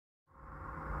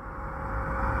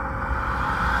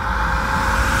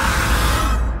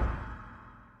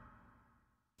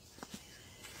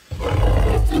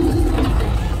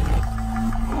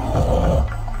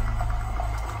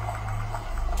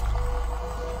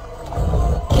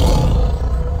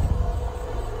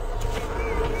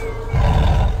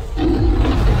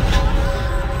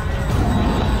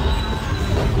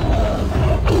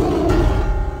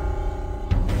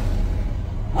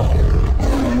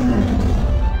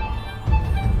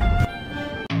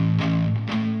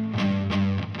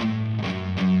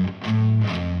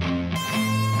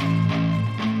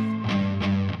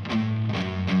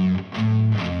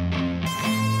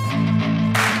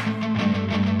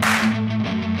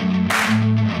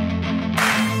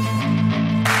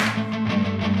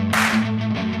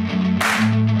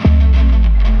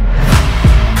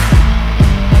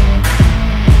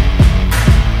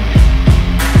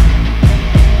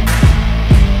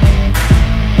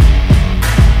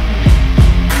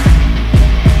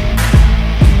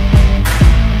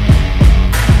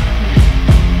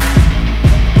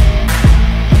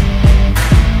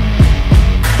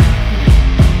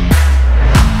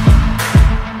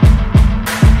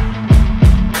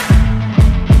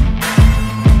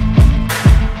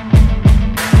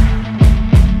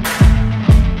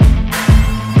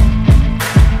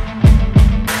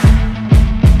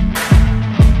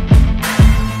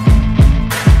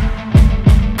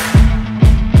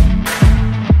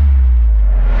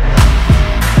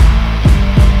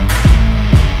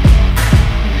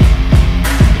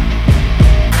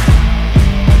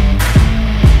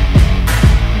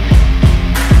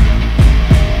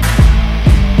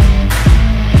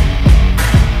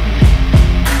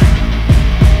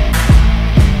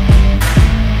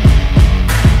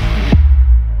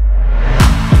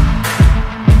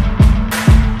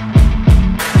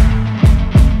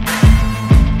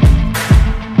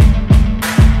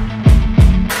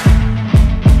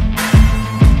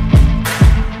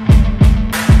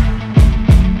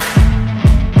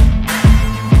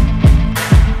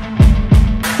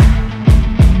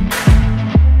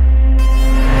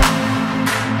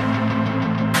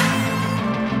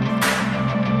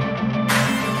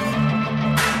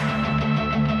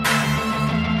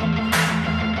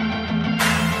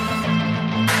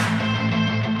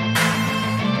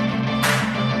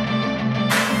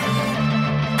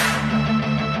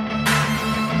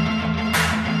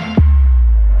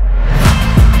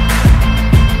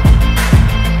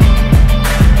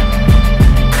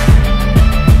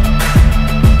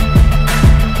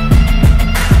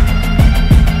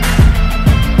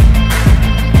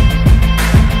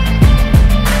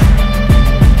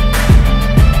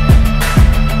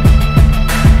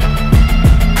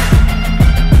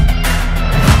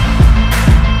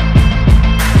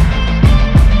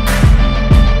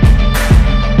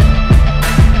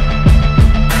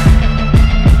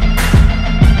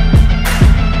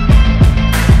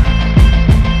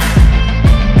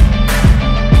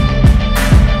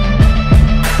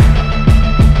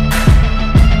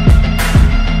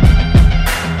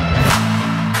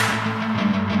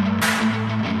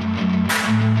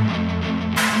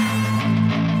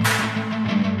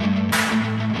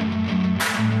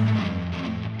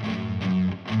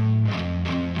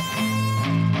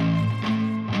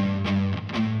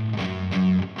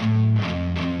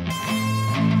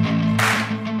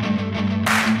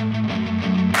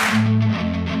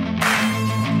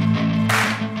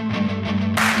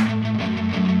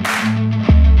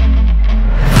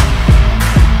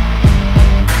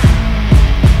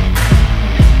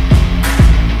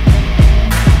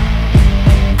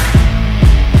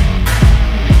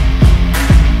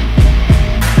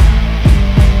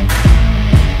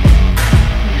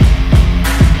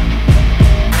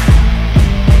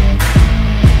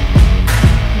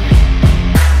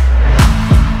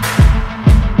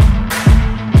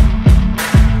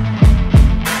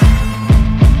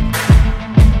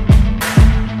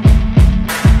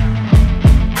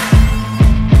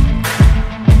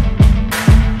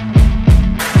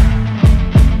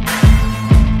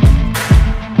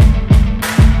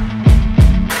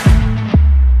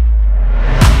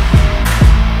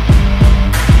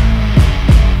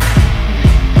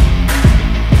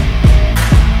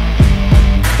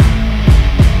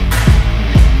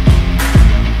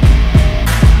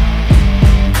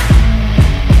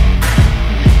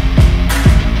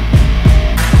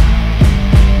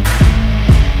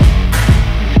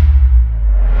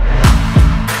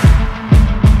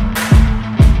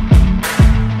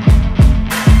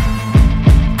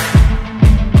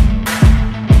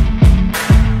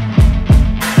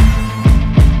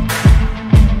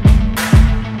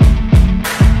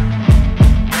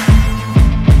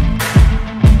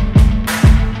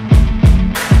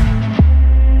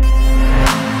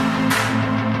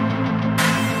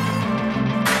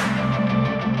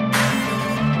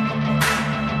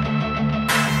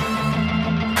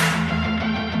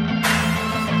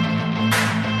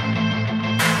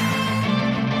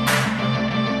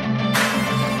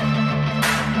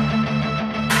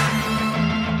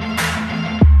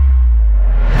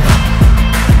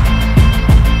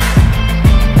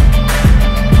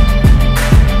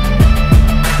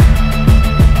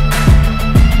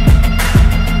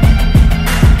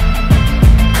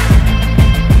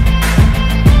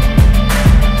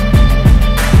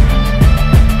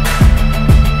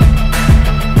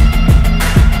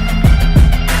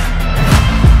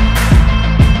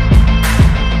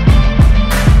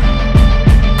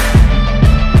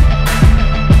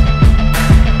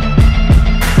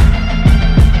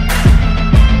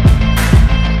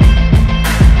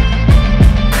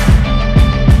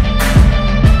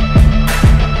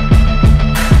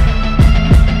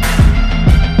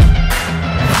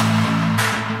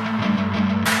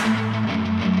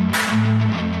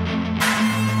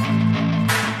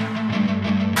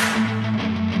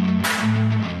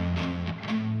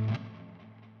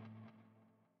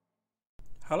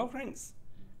Hello friends,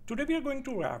 today we are going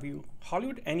to review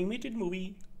Hollywood animated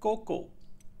movie Coco.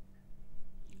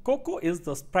 Coco is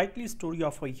the sprightly story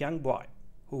of a young boy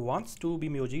who wants to be a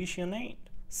musician and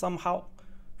somehow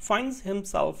finds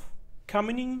himself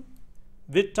communing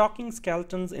with talking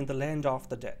skeletons in the land of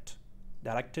the dead.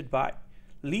 Directed by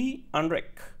Lee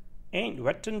Unkrich and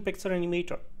veteran Pixar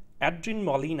animator Adrian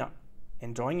Molina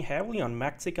and drawing heavily on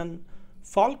Mexican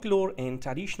folklore and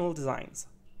traditional designs.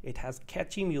 It has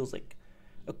catchy music,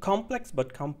 a complex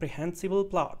but comprehensible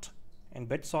plot, and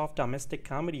bits of domestic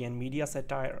comedy and media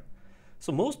satire.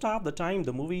 So most of the time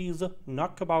the movie is a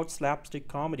knockabout slapstick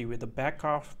comedy with a back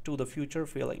off to the future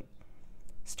feeling,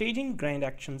 staging grand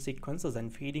action sequences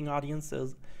and feeding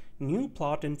audiences new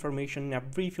plot information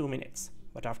every few minutes.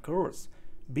 But of course,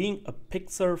 being a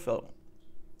Pixar film,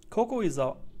 Coco is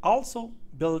also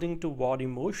building toward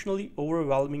emotionally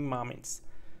overwhelming moments.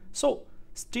 So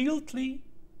stealthily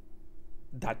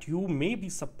that you may be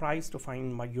surprised to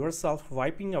find yourself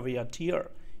wiping away a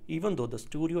tear, even though the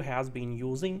studio has been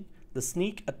using the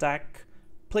sneak attack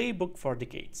playbook for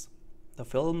decades. The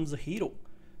film's hero,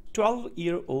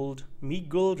 12-year-old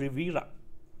Miguel Rivera,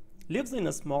 lives in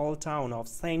a small town of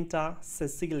Santa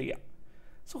Cecilia.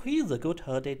 So he is a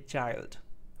good-hearted child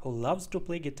who loves to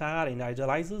play guitar and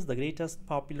idolizes the greatest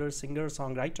popular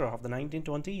singer-songwriter of the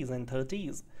 1920s and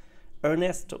 30s,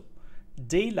 Ernesto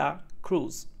de la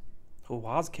Cruz, who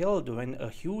was killed when a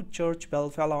huge church bell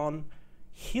fell on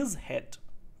his head.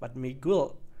 But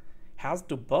Miguel has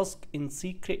to busk in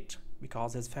secret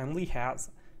because his family has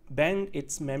banned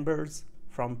its members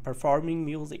from performing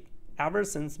music ever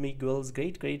since Miguel's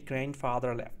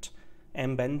great-great-grandfather left,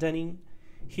 abandoning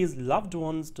his loved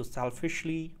ones to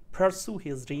selfishly pursue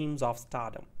his dreams of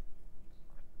stardom.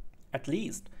 At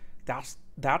least that's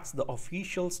the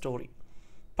official story,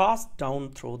 passed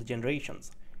down through the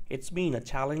generations. It's been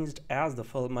challenged as the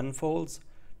film unfolds,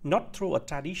 not through a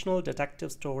traditional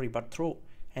detective story but through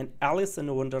an Alice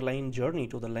in Wonderland journey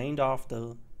to the land of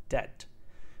the dead,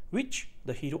 which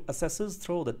the hero assesses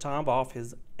through the tomb of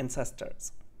his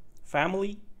ancestors,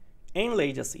 family, and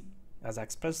legacy, as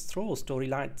expressed through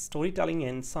storytelling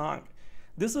and song.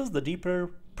 This is the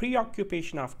deeper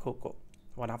preoccupation of Coco.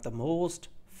 One of the most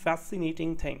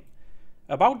fascinating things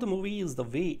about the movie is the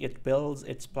way it builds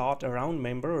its plot around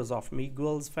members of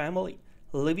Miguel's family,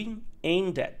 living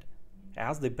and dead,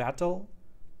 as they battle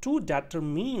to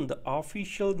determine the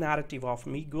official narrative of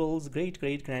Miguel's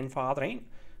great-great-grandfather and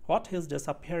what his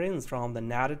disappearance from the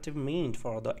narrative meant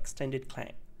for the extended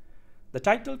clan. The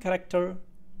title character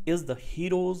is the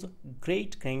hero's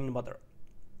great-grandmother,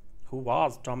 who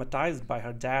was traumatized by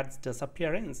her dad's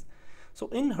disappearance. So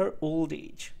in her old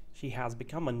age, she has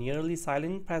become a nearly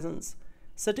silent presence,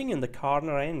 sitting in the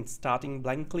corner and staring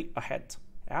blankly ahead,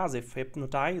 as if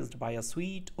hypnotized by a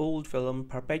sweet old film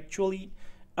perpetually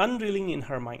unreeling in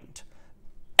her mind.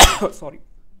 Sorry.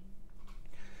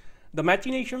 The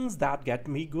machinations that get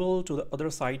Miguel to the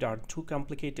other side are too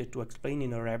complicated to explain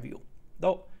in a review,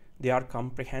 though they are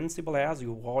comprehensible as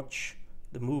you watch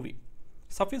the movie.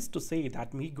 Suffice to say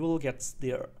that Miguel gets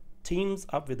there, teams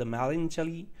up with a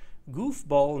melancholy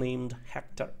goofball named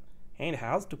Hector, and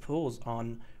has to pose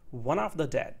on one of the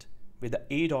dead with the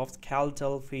aid of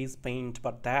skeletal face paint,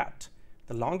 but that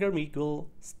the longer Miguel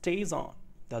stays on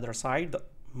the other side, the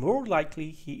more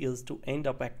likely he is to end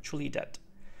up actually dead.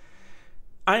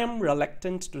 I am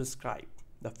reluctant to describe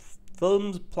the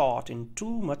film's plot in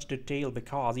too much detail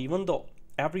because even though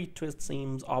every twist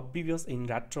seems obvious in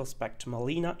retrospect,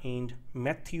 Molina and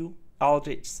Matthew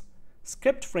Aldrich's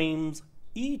script frames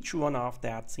each one of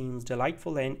that seems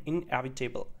delightful and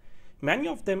inevitable. Many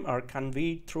of them are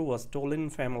conveyed through a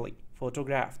stolen family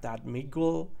photograph that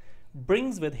Miguel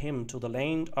brings with him to the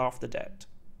land of the dead.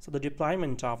 So the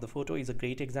deployment of the photo is a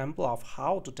great example of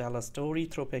how to tell a story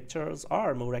through pictures,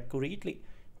 or more accurately,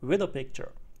 with a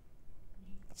picture.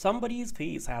 Somebody's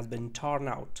face has been torn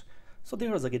out, so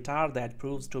there is a guitar that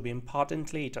proves to be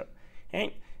important later,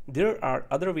 and there are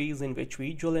other ways in which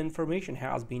visual information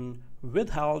has been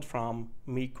withheld from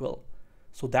Miguel,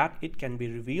 so that it can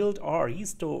be revealed or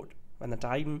restored when the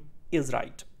time is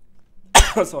right.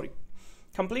 Sorry.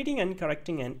 Completing and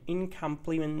correcting an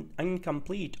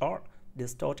incomplete or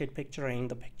distorted picture in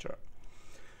the picture.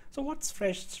 So what's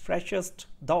freshest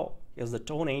though is the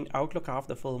tone and outlook of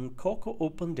the film. Coco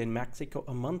opened in Mexico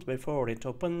a month before it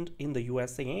opened in the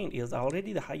USA and is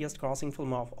already the highest grossing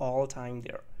film of all time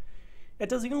there.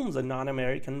 It assumes a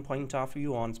non-American point of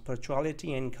view on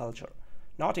spirituality and culture,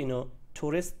 not in a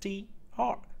touristy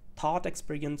or thought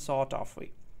experience sort of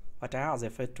way, but as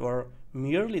if it were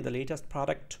merely the latest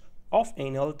product of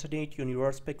an alternate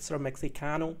universe Pixar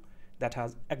Mexicano that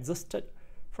has existed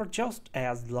for just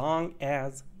as long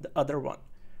as the other one.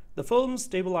 The film's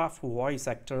table of voice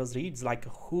actors reads like a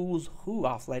who's who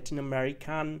of Latin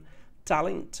American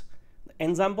talent. The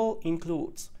ensemble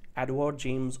includes Edward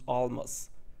James Olmos,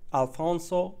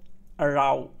 Alfonso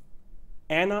Arau,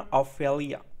 Ana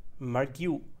Ofelia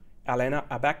Margue, Elena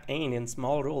Abac, and in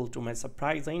small role to my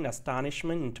surprise and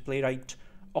astonishment, playwright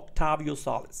Octavio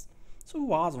Solis. So he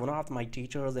was one of my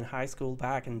teachers in high school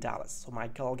back in Dallas. So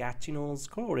Michael Giacchino's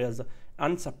score is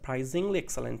unsurprisingly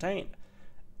excellent, and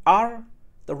are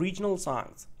the regional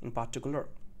songs, in particular,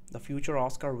 the future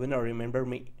Oscar winner Remember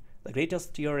Me, the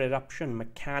greatest tear eruption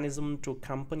mechanism to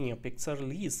accompany a Pixar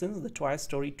release since the Toy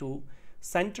Story 2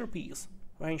 centerpiece,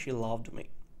 When She Loved Me.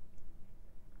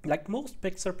 Like most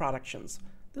Pixar productions,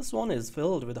 this one is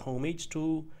filled with homage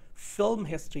to film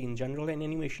history in general and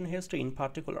animation history in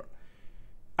particular.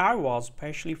 I was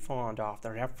especially fond of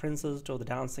the references to the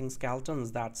dancing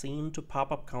skeletons that seem to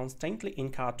pop up constantly in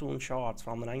cartoon shots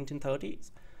from the 1930s.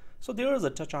 So there is a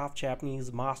touch of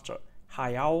Japanese master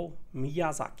Hayao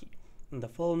Miyazaki in the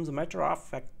film's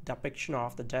matter-of-fact depiction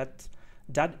of the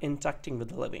dead interacting with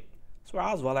the living, so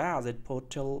as well as its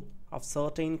portrayal of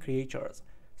certain creatures,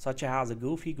 such as a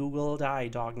goofy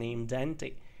Google-eyed dog named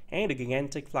Dante and a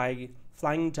gigantic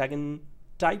flying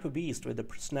dragon-type beast with the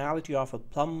personality of a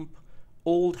plump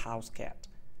old house cat.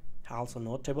 Also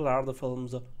notable are the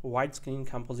film's widescreen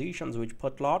compositions, which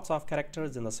put lots of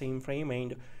characters in the same frame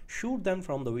and shoot them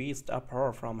from the waist up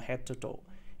or from head to toe,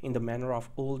 in the manner of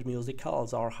old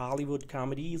musicals or Hollywood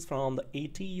comedies from the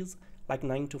 80s like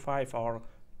 9 to 5 or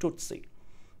Tootsie.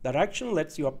 The direction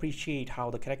lets you appreciate how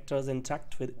the characters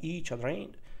interact with each other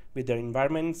and with their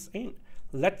environments, and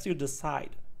lets you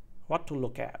decide what to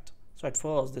look at. So at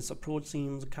first, this approach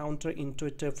seems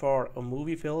counterintuitive for a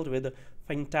movie filled with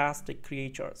fantastic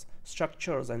creatures,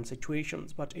 structures, and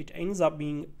situations, but it ends up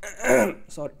being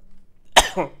sorry.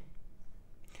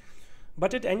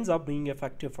 But it ends up being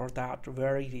effective for that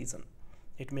very reason.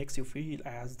 It makes you feel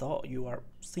as though you are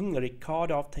seeing a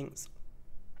record of things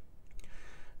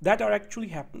that are actually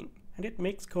happening, and it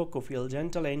makes Coco feel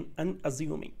gentle and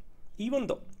unassuming, even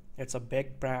though it's a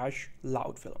big, brash,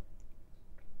 loud film.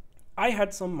 I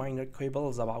had some minor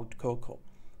quibbles about Coco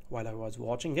while I was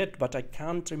watching it, but I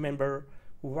can't remember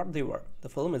what they were. The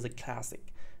film is a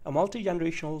classic, a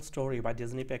multi-generational story by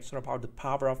Disney Pictures about the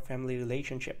power of family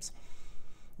relationships.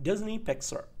 Disney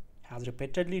Pictures has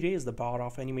repeatedly raised the bar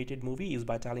of animated movies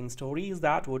by telling stories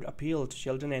that would appeal to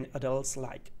children and adults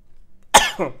alike.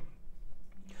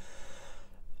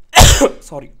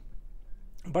 Sorry.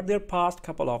 But their past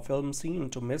couple of films seem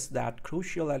to miss that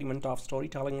crucial element of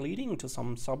storytelling, leading to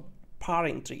some subpar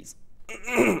entries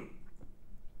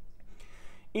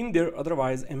in their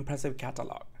otherwise impressive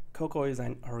catalog. Coco is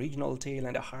an original tale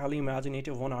and a highly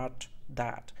imaginative one at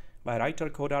that, by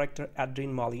writer-co-director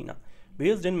Adrian Molina.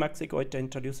 Based in Mexico, it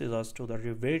introduces us to the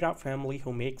Rivera family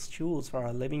who makes shoes for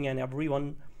a living, and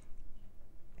everyone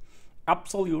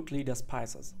absolutely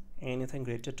despises anything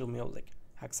related to music,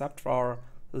 except for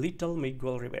little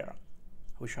Miguel Rivera,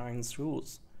 who shines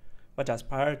shoes, but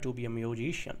aspires to be a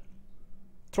musician.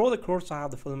 Through the course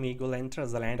of the film, Miguel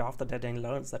enters the land of the dead and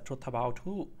learns the truth about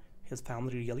who his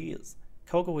family really is.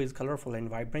 Coco is colorful and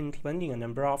vibrant, blending a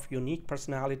number of unique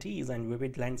personalities and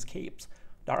vivid landscapes.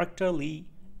 Director Lee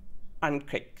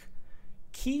Unkrich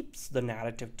keeps the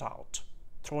narrative taut,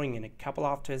 throwing in a couple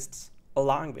of twists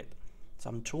along with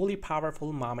some truly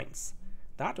powerful moments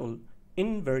that will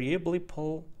invariably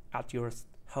pull at your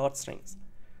heartstrings.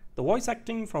 The voice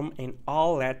acting from an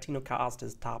all-Latino cast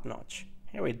is top-notch,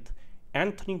 with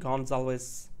Anthony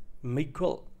Gonzalez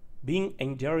Miguel being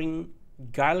endearing,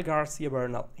 Gael Garcia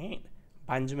Bernal and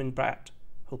Benjamin Bratt,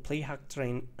 who play Hector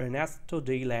and Ernesto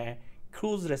de la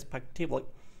Cruz respectively,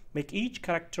 make each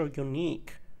character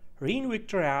unique. Rean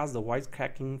Victor as the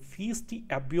voice-cracking Feisty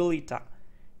Abuelita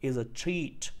is a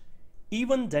treat.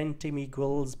 Even Dante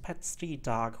Miguel's pet street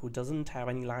dog, who doesn't have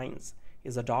any lines,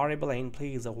 is adorable and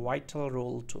plays a vital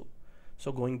role too.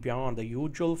 So going beyond the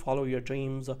usual follow your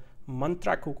dreams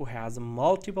mantra, Coco has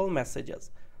multiple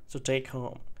messages to take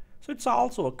home. So it's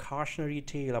also a cautionary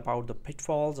tale about the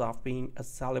pitfalls of being a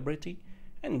celebrity,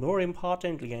 and more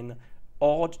importantly an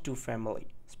ode to family,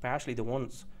 especially the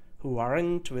ones who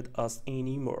aren't with us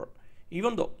anymore.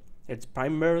 Even though it's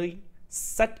primarily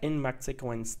set in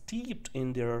Mexico and steeped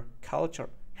in their culture,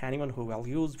 anyone who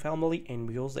values family and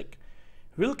music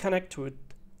will connect with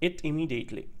it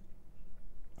immediately.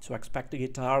 So expect the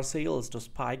guitar sales to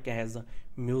spike as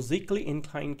musically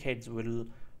inclined kids will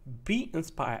be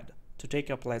inspired to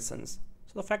take up lessons.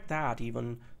 So the fact that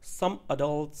even some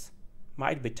adults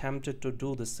might be tempted to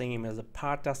do the same is a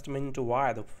part testament to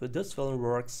why this film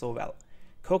works so well.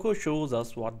 Coco shows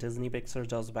us what Disney Pictures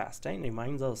does best and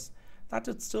reminds us that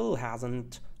it still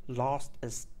hasn't lost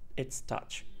its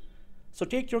touch. So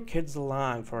take your kids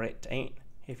along for it, and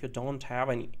if you don't have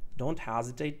any, don't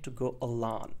hesitate to go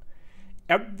alone.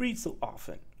 Every so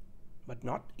often, but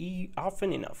not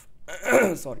often enough.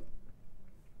 Sorry.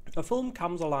 A film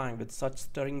comes along with such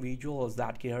stirring visuals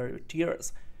that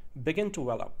tears begin to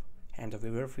well up, and the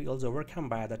viewer feels overcome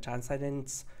by the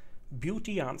transcendence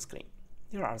beauty on screen.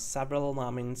 There are several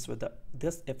moments with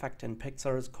this effect in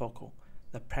Pixar's Coco,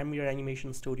 the Pixar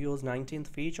Animation Studios' 19th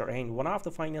feature and one of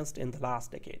the finest in the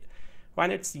last decade, when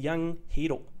its young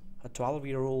hero, a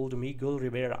 12-year-old Miguel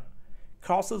Rivera,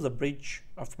 crosses a bridge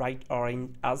of bright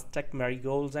orange Aztec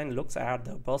marigolds and looks at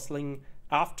the bustling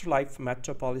afterlife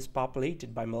metropolis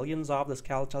populated by millions of the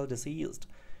skeletal deceased.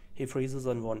 He freezes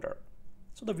in wonder.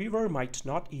 So the viewer might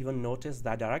not even notice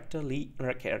that director Lee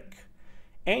Unkrich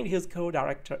and his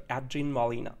co-director Adrian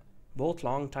Molina, both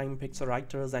long-time Pixar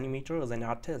writers, animators, and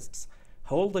artists,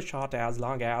 hold the shot as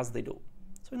long as they do.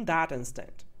 So in that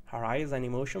instant, her eyes and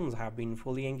emotions have been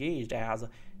fully engaged, as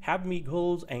have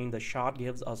Miguel's, and the shot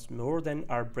gives us more than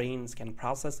our brains can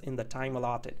process in the time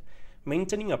allotted,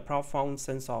 maintaining a profound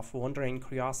sense of wonder and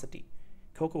curiosity.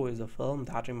 Coco is a film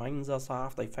that reminds us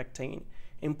of the effect and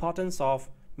importance of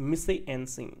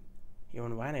mise-en-scene,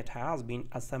 even when it has been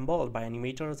assembled by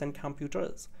animators and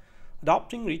computers.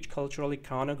 Adopting rich cultural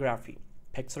iconography,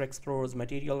 Pixar explores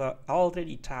material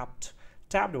already tapped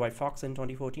by Fox in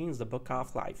 2014's The Book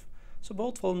of Life. So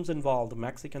both films involve the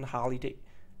Mexican holiday,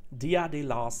 Dia de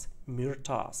los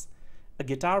Muertos, a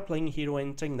guitar-playing hero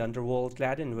entering the underworld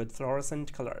clad in with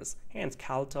fluorescent colors and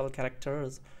skeletal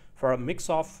characters for a mix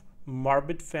of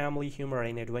morbid family humor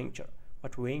and adventure.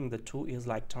 But weighing the two is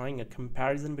like drawing a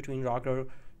comparison between Roger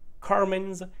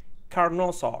Corman's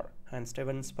Carnosaur and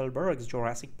Steven Spielberg's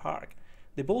Jurassic Park.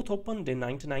 They both opened in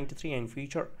 1993 and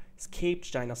feature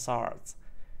escaped dinosaurs.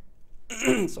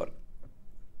 Sorry.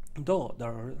 Though the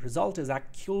result is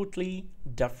acutely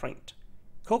different.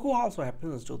 Coco also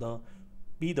happens to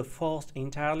be the first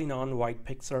entirely non-white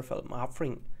Pixar film,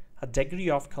 offering a degree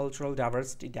of cultural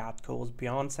diversity that goes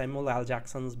beyond Samuel L.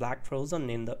 Jackson's Black Frozen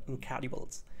in The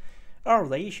Incredibles, or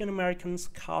the Asian American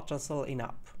Scott Russell in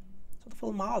Up. So the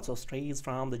film also strays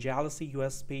from the jealousy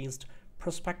US-based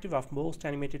perspective of most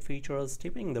animated features,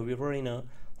 steeping the viewer in a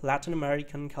Latin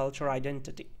American culture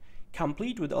identity,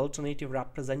 complete with alternative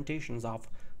representations of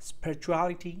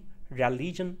spirituality,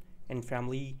 religion, and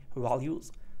family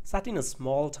values. Set in a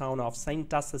small town of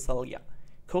Santa Cecilia,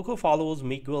 Coco follows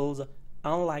Miguel's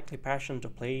unlikely passion to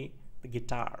play the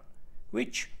guitar,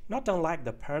 which, not unlike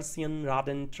the Persian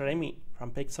rodent Remy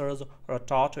from Pixar's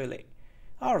Ratatouille,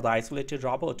 or the isolated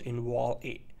robot in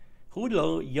Wall-E,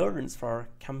 who yearns for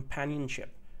companionship,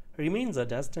 remains a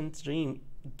distant dream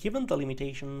given the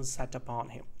limitations set upon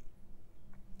him.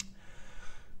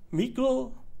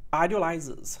 Miguel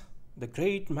idolizes the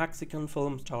great Mexican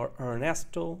film star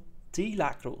Ernesto de la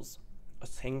Cruz, a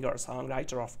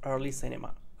singer-songwriter of early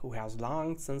cinema who has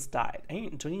long since died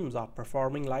and dreams of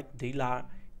performing like de la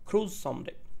Cruz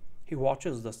someday. He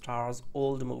watches the star's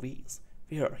old movies,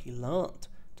 where he learned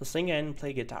to sing and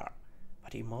play guitar,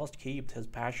 but he must keep his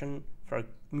passion for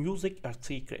music a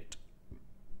secret.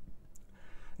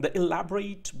 The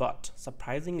elaborate but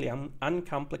surprisingly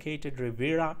uncomplicated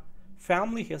Rivera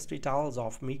family history tells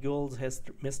of Miguel's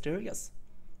mysterious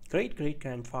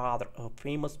great-great-grandfather, a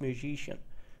famous musician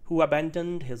who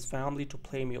abandoned his family to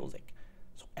play music.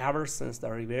 So ever since, the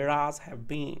Riveras have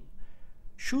been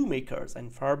shoemakers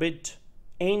and forbid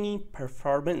any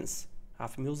performance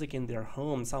of music in their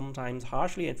home, sometimes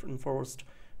harshly enforced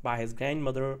by his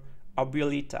grandmother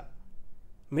Abuelita.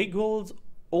 Miguel's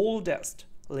oldest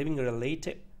living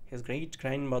relative, his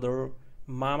great-grandmother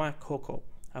Mama Coco,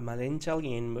 a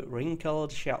melancholy and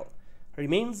wrinkled shell,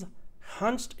 remains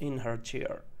hunched in her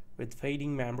chair with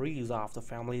fading memories of the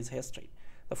family's history.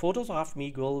 The photos of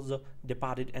Miguel's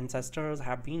departed ancestors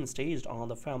have been staged on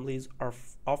the family's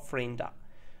ofrenda,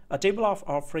 a table of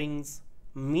offerings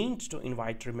meant to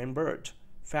invite remembered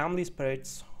family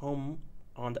spirits home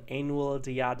on the annual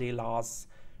Dia de los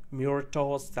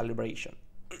Muertos celebration.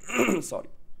 Sorry.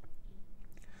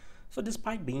 So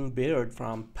despite being barred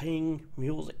from playing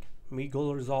music,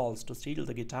 Miguel resolves to steal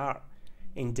the guitar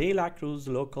in De La Cruz's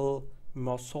local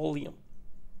mausoleum.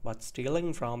 But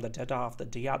stealing from the dead of the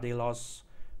Dia de los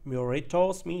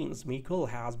Muertos means Miguel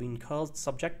has been cursed,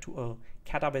 subject to a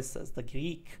katabasis, the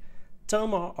Greek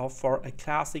term for a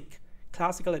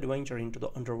classical adventure into the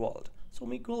underworld. So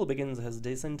Miguel begins his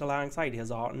descent alongside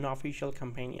his unofficial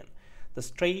companion, the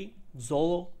stray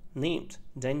Zolo named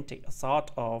Dente, a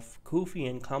sort of goofy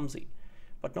and clumsy,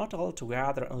 but not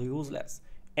altogether useless,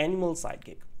 animal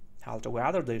sidekick.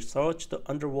 Altogether, they search the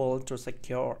underworld to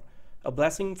secure a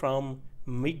blessing from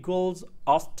Miguel's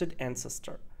ousted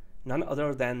ancestor, none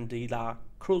other than De La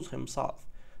Cruz himself,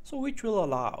 so which will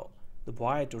allow the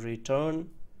boy to return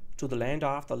to the land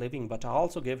of the living but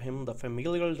also give him the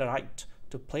familial right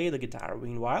to play the guitar.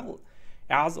 Meanwhile,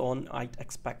 as one might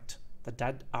expect, the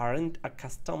dead aren't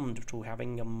accustomed to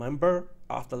having a member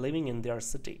of the living in their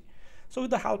city. So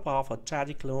with the help of a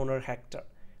tragic loner Hector,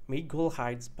 Miguel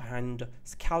hides behind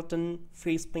skeleton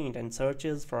face paint and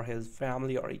searches for his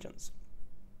family origins.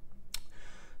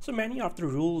 So many of the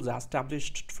rules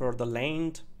established for the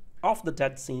land of the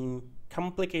dead seem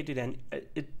complicated and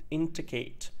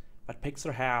intricate, but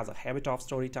Pixar has a habit of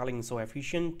storytelling so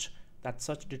efficient that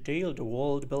such detailed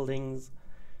world buildings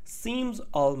seems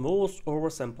almost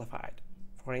oversimplified.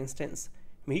 For instance,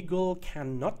 Miguel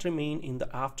cannot remain in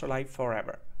the afterlife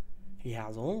forever. He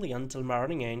has only until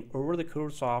morning, and over the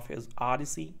course of his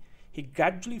odyssey, he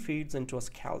gradually fades into a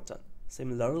skeleton.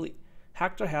 Similarly,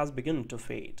 Hector has begun to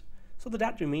fade, so the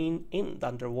dead remain in the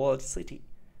underworld city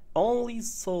only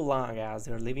so long as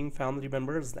their living family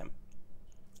remembers them.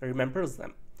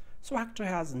 So Hector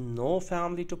has no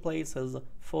family to place his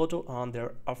photo on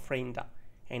their ofrenda,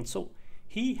 and so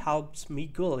he helps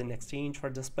Miguel in exchange for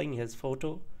displaying his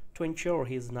photo to ensure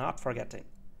he is not forgotten.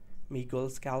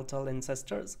 Miguel's skeletal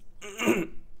ancestors,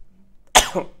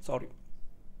 sorry,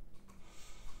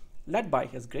 led by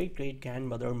his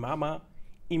great-great-grandmother Mama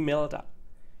Imelda,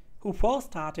 who first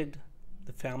started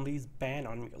the family's ban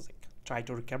on music, tried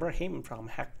to recover him from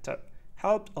Hector,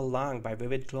 helped along by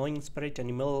vivid glowing spirit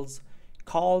animals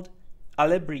called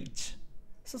Alebrije.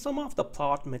 So some of the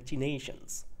plot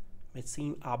machinations may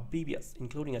seem obvious,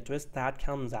 including a twist that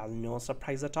comes as no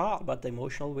surprise at all, but the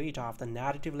emotional weight of the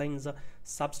narrative lends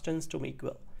substance to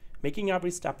Miguel, making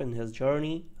every step in his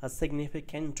journey a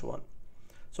significant one.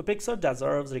 So Pixar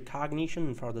deserves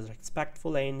recognition for the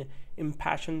respectful and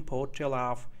impassioned portrayal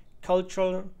of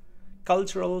cultural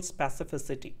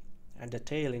specificity and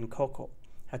detail in Coco,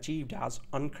 achieved as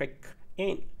Unkrich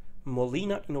and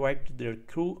Molina invited their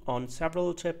crew on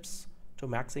several trips to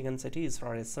Mexican cities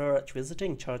for research,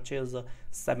 visiting churches,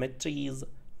 cemeteries,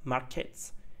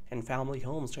 markets, and family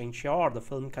homes to ensure the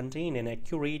film contained an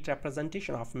accurate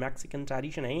representation of Mexican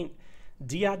tradition and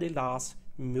Dia de los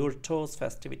Muertos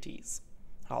festivities.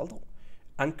 Although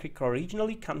Unkrich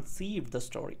originally conceived the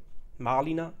story,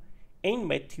 Molina and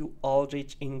Matthew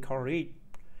Aldrich incorporate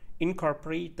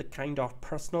the kind of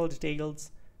personal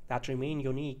details that remain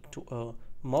unique to a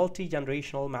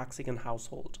multi-generational Mexican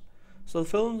household. So the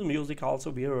film's music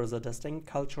also bears a distinct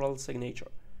cultural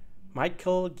signature.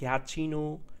 Michael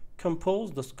Giacchino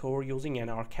composed the score using an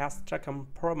orchestra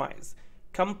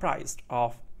comprised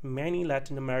of many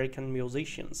Latin American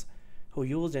musicians who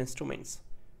used instruments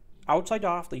outside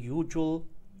of the usual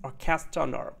orchestra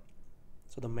norm.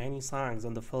 So the many songs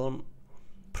in the film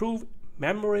prove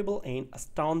memorable and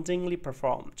astoundingly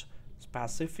performed,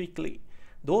 specifically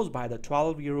those by the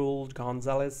 12-year-old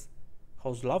Gonzalez,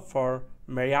 whose love for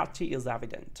mariachi is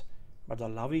evident, but the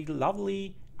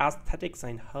lovely aesthetics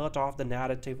and heart of the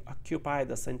narrative occupy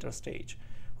the center stage.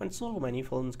 When so many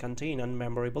films contain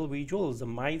unmemorable visuals, the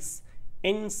mice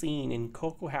end scene in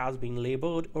Coco has been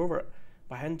labored over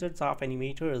by hundreds of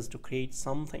animators to create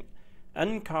something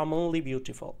uncommonly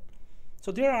beautiful.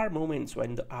 So there are moments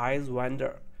when the eyes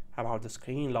wander about the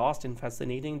screen, lost in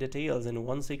fascinating details. In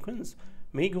one sequence,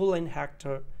 Miguel and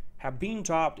Hector have been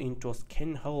dropped into a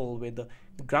skin hole with the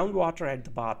groundwater at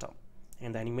the bottom,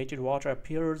 and the animated water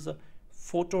appears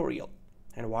photoreal.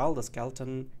 And while the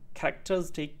skeleton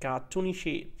characters take cartoony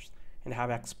shapes and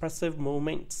have expressive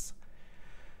movements,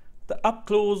 the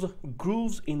up-close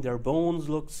grooves in their bones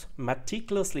looks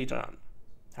meticulously drawn.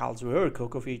 Elsewhere,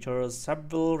 Coco features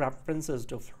several references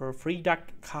to Frida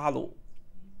Kahlo,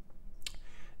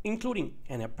 including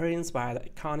an appearance by the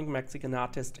iconic Mexican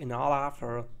artist in all of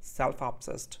her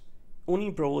self-obsessed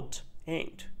unibrow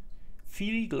and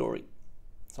fiery glory.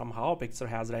 Somehow, Pixar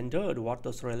has rendered what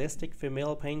the surrealistic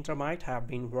female painter might have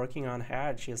been working on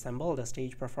had she assembled a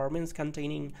stage performance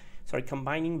combining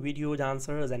video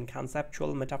dancers and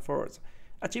conceptual metaphors,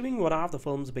 achieving one of the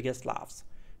film's biggest laughs.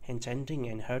 Enchanting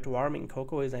and heartwarming,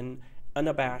 Coco is an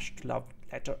unabashed love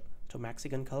letter to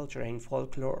Mexican culture and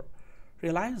folklore,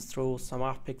 realized through some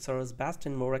of Pixar's best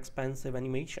and more expensive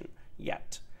animation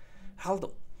yet.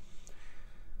 Although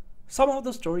some of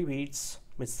the story beats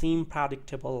may seem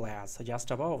predictable as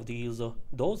suggested above,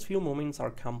 those few moments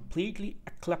are completely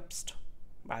eclipsed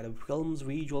by the film's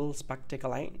visual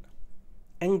spectacle and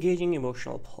engaging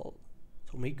emotional pull.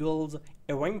 So Miguel's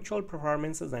eventual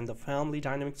performances and the family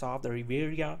dynamics of the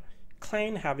Rivera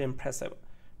clan have impressive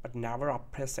but never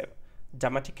oppressive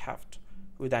dramatic heft,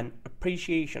 with an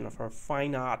appreciation for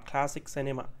fine art, classic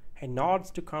cinema, and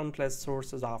nods to countless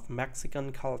sources of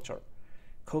Mexican culture.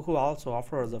 Coco also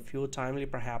offers a few timely,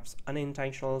 perhaps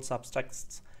unintentional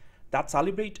subtexts that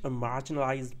celebrate a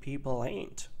marginalized people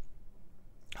and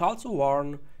also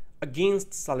warn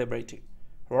against celebrity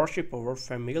worship over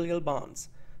familial bonds.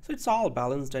 So it's all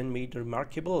balanced and made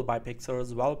remarkable by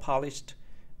Pixar's well-polished,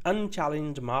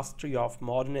 unchallenged mastery of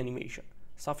modern animation.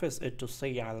 Suffice it to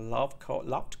say, I loved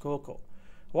Coco,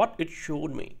 what it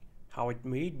showed me, how it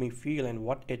made me feel, and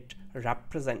what it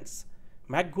represents.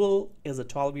 Miguel is a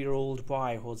 12-year-old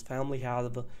boy whose family has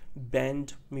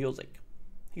band music.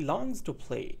 He longs to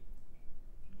play,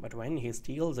 but when he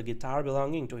steals a guitar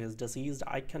belonging to his deceased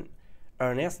icon,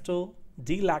 Ernesto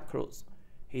de la Cruz,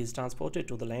 he is transported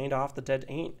to the land of the dead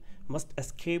and must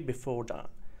escape before dawn.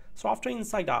 So after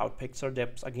Inside Out, Pixar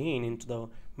dips again into the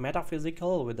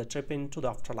metaphysical with a trip into the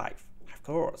afterlife. Of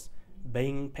course,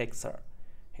 being Pixar,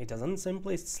 he doesn't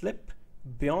simply slip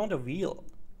beyond a wheel,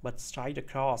 but stride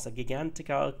across a gigantic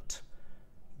arched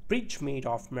bridge made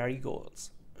of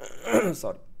marigolds.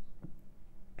 Sorry.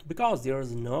 Because there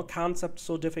is no concept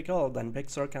so difficult that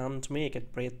Pixar can't make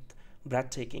it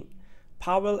breathtaking.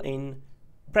 Powell in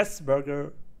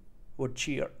Pressburger would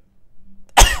cheer.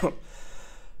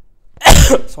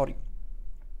 Sorry.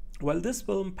 Well, this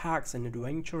film packs an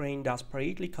adventure and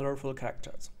desperately colorful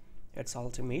characters. It's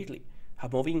ultimately a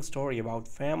moving story about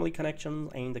family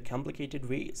connections and the complicated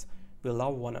ways we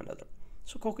love one another.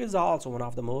 So Coco is also one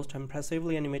of the most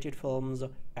impressively animated films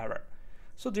ever.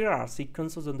 So there are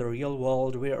sequences in the real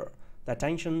world where the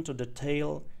attention to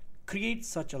detail creates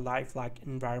such a lifelike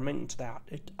environment that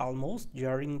it's almost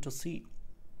jarring to see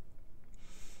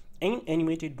an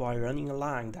animated boy running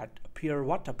along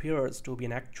what appears to be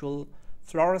an actual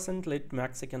fluorescent lit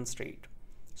Mexican street.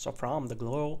 So from the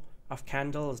glow of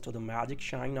candles to the magic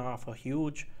shine of a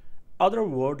huge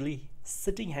otherworldly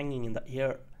city hanging in the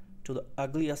air to the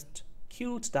ugliest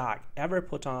cute dog ever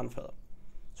put on film.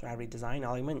 So every design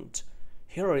element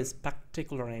here is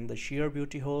spectacular, and the sheer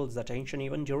beauty holds attention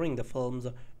even during the film's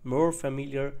more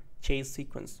familiar chase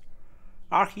sequence.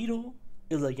 Our hero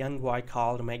is a young boy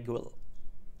called Miguel,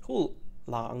 who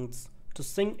longs to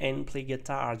sing and play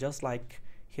guitar just like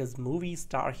his movie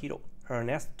star hero,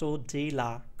 Ernesto de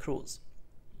la Cruz.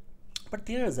 But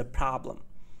there is a problem.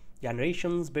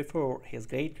 Generations before, his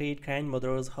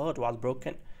great-great-grandmother's heart was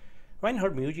broken when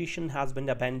her musician husband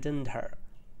abandoned her,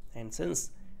 and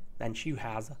since then she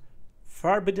has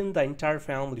forbidden the entire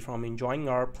family from enjoying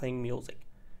or playing music.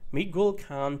 Miguel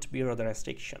can't bear the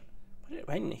restriction, but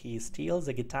when he steals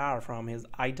a guitar from his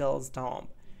idol's tomb,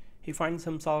 he finds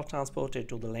himself transported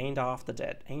to the land of the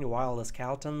dead, and while the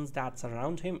skeletons that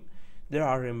surround him, they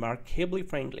are remarkably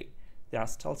friendly. They are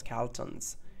still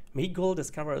skeletons. Miguel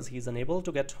discovers he is unable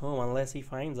to get home unless he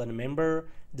finds a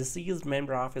deceased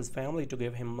member of his family to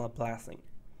give him a blessing.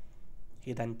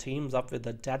 He then teams up with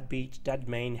the dead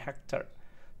man Hector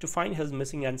to find his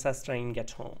missing ancestor and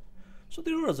get home. So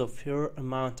there is a fair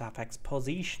amount of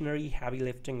expositionary heavy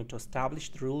lifting to establish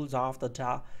the rules of the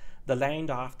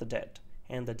land of the dead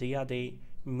and the Dia de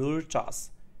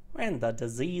Muertos, when the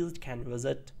deceased can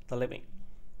visit the living.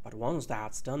 But once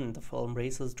that's done, the film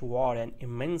races toward an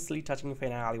immensely touching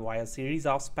finale via a series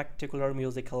of spectacular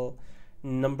musical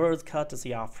numbers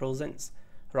courtesy of Frozen's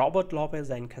Robert Lopez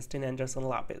and Kristin Anderson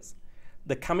Lopez.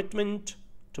 The commitment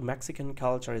to Mexican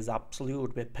culture is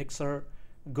absolute, with Pixar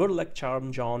good luck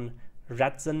charm John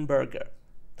Ratzenberger,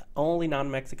 the only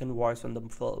non-Mexican voice in the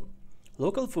film.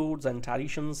 Local foods and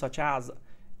traditions such as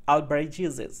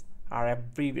albergues are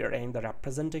everywhere, and the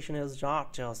representation is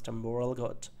not just a moral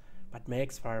good, but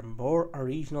makes for more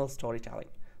original storytelling.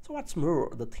 So what's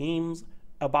more, the themes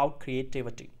about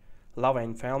creativity, love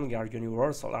and family are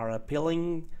universal, are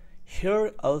appealing.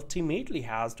 Here ultimately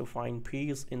has to find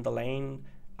peace in the land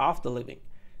of the living.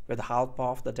 With the help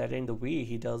of the dead, and the way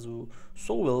he does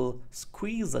so will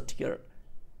squeeze a tear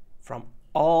from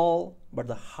all but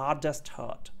the hardest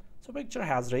hurt. So Picture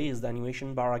has raised the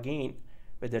animation bar again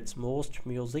with its most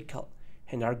musical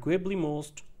and arguably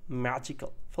most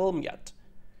magical film yet.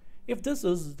 If this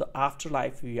is the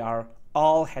afterlife we are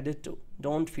all headed to,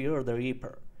 don't fear the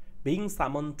Reaper. Being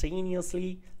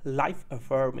simultaneously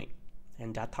life-affirming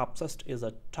and death-obsessed is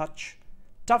a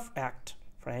tough act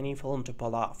for any film to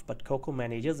pull off, but Coco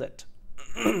manages it.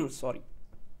 Sorry.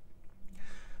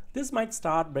 This might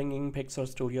start bringing Pixar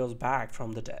Studios back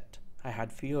from the dead. I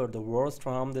had feared the worst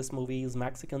from this movie's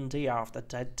Mexican Day of the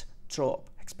Dead trope,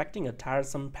 expecting a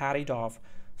tiresome parody of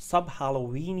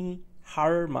sub-Halloweeny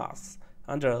horror masks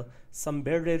under a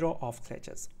sombrero of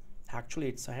glitches. Actually,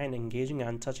 it's an engaging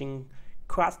and touching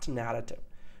quest narrative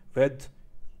with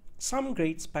Some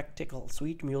great spectacle,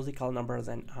 sweet musical numbers,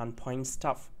 and on-point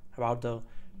stuff about the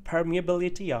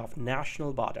permeability of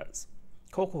national borders.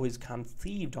 Coco is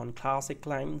conceived on classic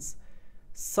lines,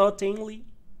 certainly,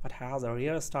 but has a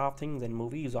rare star of things in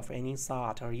movies of any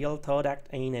sort, a real third act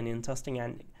and an interesting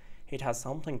ending. It has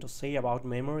something to say about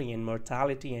memory and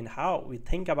mortality and how we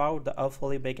think about the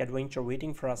awfully big adventure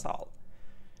waiting for us all,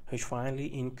 which finally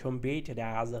incubated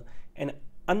as an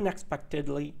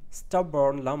unexpectedly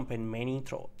stubborn lump in many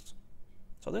throats.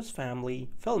 So this family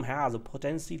film has a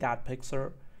potency that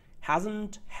Pixar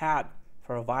hasn't had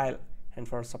for a while, and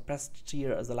for suppressed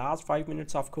tears, the last 5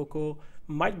 minutes of Coco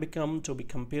might become to be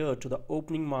compared to the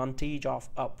opening montage of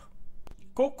Up.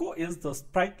 Coco is the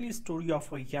sprightly story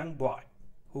of a young boy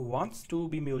who wants to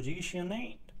be a musician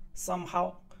and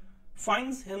somehow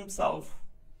finds himself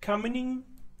communing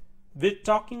with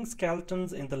talking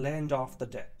skeletons in the land of the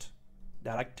dead.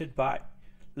 Directed by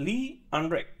Lee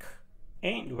Unkrich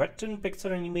and veteran Pixar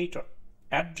animator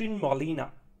Adrian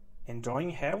Molina, and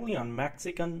drawing heavily on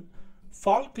Mexican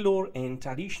folklore and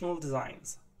traditional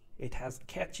designs. It has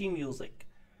catchy music,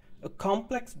 a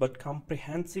complex but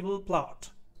comprehensible plot,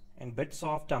 and bits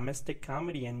of domestic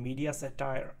comedy and media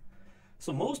satire.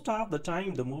 So most of the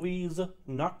time the movie is a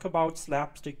knockabout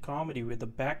slapstick comedy with a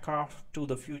back off to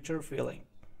the future feeling,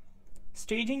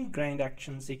 staging grand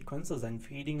action sequences and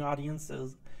feeding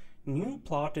audiences new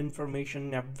plot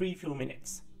information every few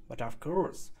minutes. But of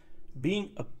course, being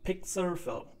a Pixar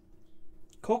film,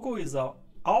 Coco is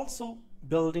also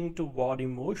building toward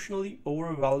emotionally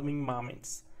overwhelming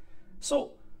moments,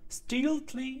 so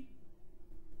stealthily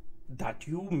that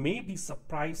you may be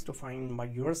surprised to find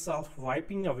yourself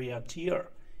wiping away a tear,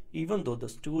 even though the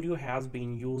studio has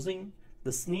been using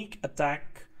the sneak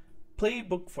attack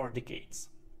playbook for decades.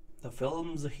 The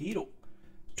film's hero,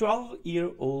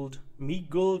 12-year-old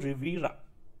Miguel Rivera,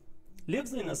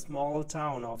 lives in a small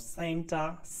town of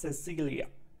Santa Cecilia.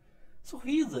 So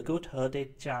he is a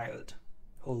good-hearted child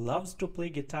who loves to play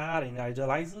guitar and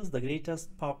idolizes the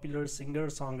greatest popular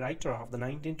singer-songwriter of the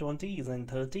 1920s and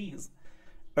 30s,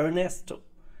 Ernesto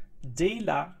de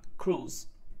la Cruz,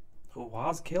 who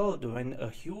was killed when a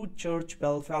huge church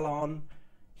bell fell on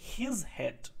his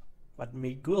head. But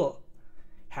Miguel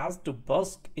has to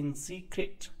busk in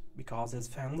secret because his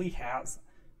family has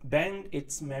banned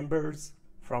its members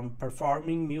from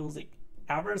performing music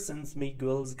ever since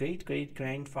Miguel's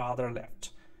great-great-grandfather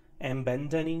left,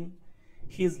 abandoning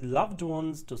his loved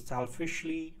ones to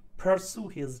selfishly pursue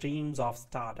his dreams of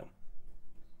stardom.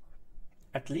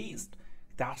 At least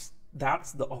that's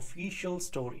the official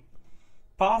story,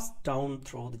 passed down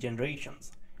through the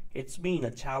generations. It's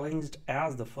been challenged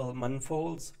as the film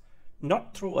unfolds,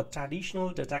 not through a traditional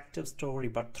detective story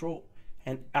but through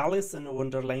an Alice in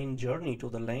Wonderland journey to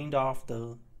the land of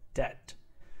the dead,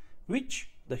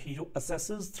 which the hero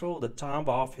assesses through the tomb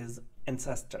of his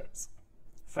ancestors,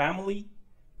 family,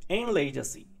 and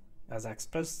legacy, as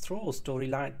expressed through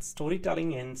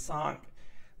storytelling and song.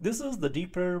 This is the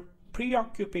deeper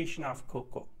preoccupation of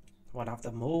Coco. One of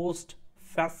the most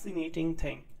fascinating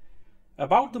things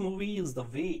about the movie is the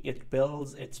way it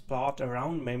builds its plot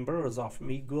around members of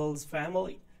Miguel's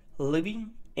family,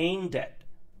 living and dead,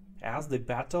 as they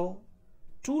battle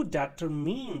to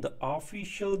determine the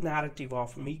official narrative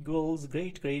of Miguel's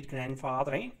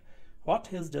great-great-grandfather and what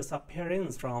his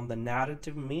disappearance from the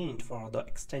narrative meant for the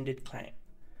extended clan.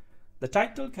 The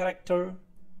title character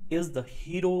is the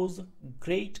hero's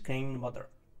great-grandmother,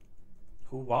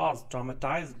 who was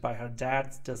traumatized by her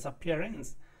dad's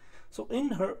disappearance. So in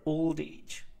her old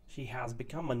age, she has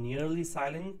become a nearly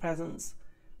silent presence,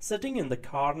 sitting in the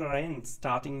corner and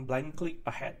staring blankly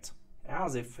ahead,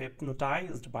 as if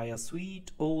hypnotized by a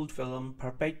sweet old film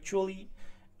perpetually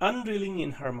unreeling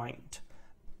in her mind.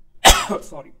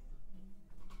 Sorry.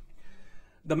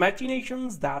 The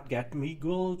machinations that get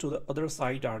Miguel to the other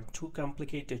side are too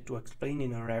complicated to explain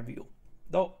in a review,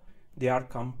 though they are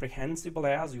comprehensible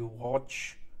as you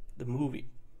watch the movie.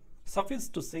 Suffice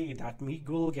to say that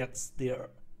Miguel gets there,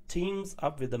 teams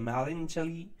up with a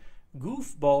melancholy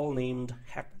goofball named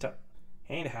Hector,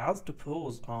 and has to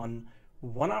pose on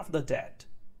one of the dead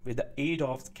with the aid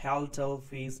of skeletal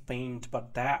face paint,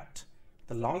 but that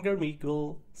the longer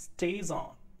Miguel stays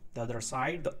on the other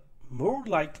side, the more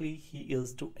likely he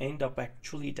is to end up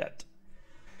actually dead.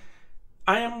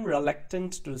 I am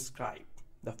reluctant to describe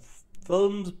the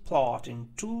film's plot in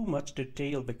too much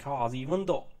detail because even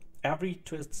though every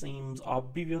twist seems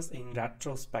obvious in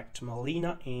retrospect,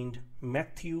 Molina and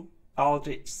Matthew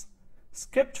Aldrich's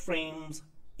script frames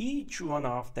each one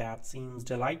of that seems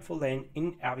delightful and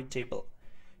inevitable.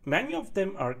 Many of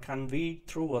them are conveyed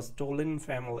through a stolen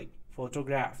family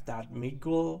photograph that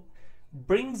Miguel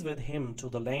brings with him to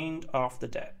the land of the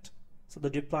dead. So the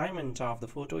deployment of the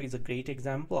photo is a great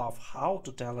example of how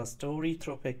to tell a story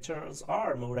through pictures,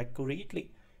 or more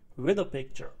accurately, with a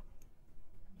picture.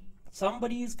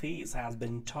 Somebody's face has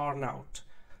been torn out,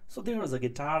 so there is a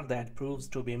guitar that proves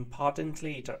to be important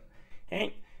later.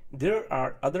 And there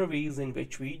are other ways in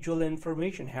which visual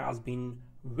information has been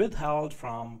withheld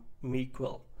from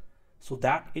Mequel, so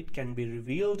that it can be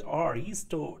revealed or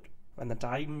restored when the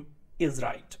time is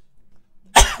right.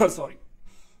 Sorry.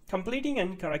 Completing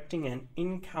and correcting an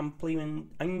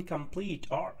incomplete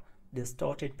or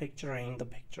distorted picture in the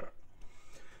picture.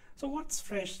 So what's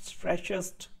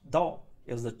freshest though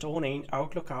is the tone and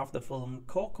outlook of the film.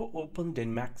 Coco opened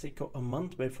in Mexico a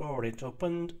month before it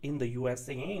opened in the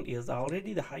USA and is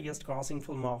already the highest grossing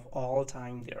film of all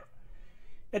time there.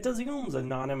 It assumes a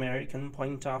non-American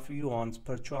point of view on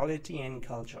spirituality and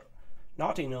culture,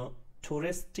 not in a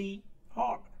touristy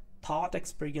or thought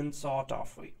experience sort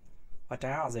of way, but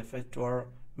as if it were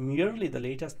merely the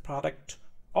latest product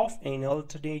of an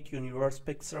alternate universe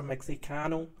Pixar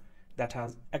Mexicano that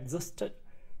has existed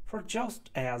for just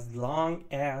as long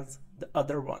as the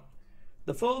other one.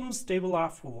 The film's stable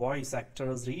of voice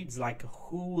actors reads like a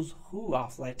who's who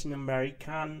of Latin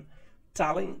American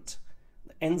talent.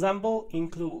 The ensemble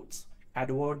includes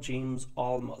Edward James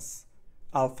Olmos,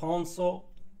 Alfonso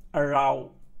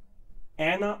Arau,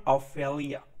 Ana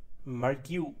Ofelia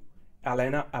Margue,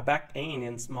 Elena Abac, and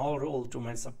in small role to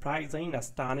my surprise and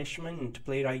astonishment,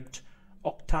 playwright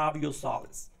Octavio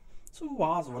Solis. So he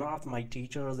was one of my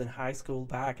teachers in high school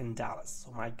back in Dallas.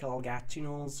 So Michael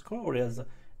Giacchino's score is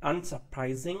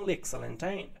unsurprisingly excellent,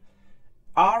 and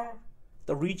are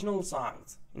the regional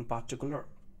songs, in particular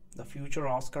the future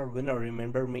Oscar winner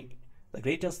Remember Me, the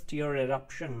greatest tear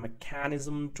eruption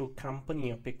mechanism to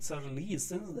accompany a Pixar release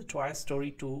since the Toy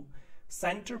Story 2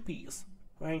 centerpiece,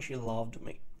 When She Loved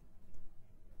Me.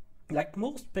 Like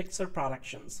most Pixar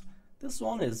productions, this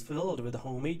one is filled with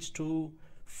homage to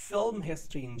film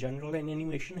history in general and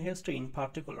animation history in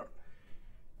particular.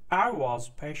 I was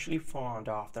especially fond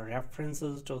of the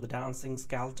references to the dancing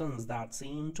skeletons that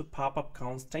seem to pop up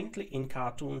constantly in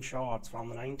cartoon shots from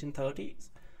the 1930s.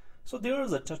 So there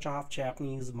is a touch of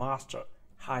Japanese master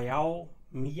Hayao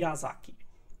Miyazaki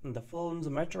in the film's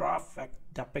matter-of-fact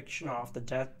depiction of the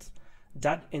dead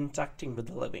interacting with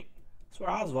the living, so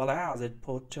as well as its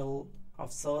portrayal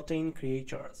of certain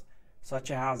creatures, such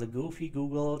as a goofy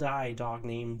Google-eyed dog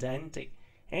named Dante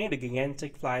and a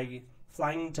gigantic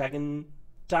flying dragon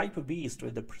type beast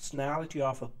with the personality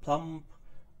of a plump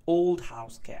old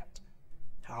house cat.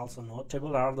 Also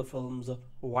notable are the film's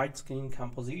widescreen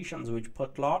compositions, which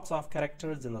put lots of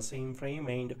characters in the same frame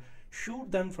and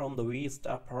shoot them from the waist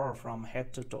up or from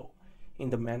head to toe, in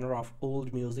the manner of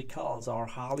old musicals or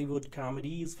Hollywood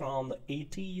comedies from the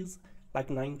 80s like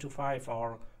 9 to 5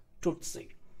 or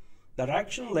Tootsie. The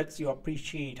direction lets you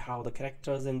appreciate how the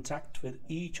characters interact with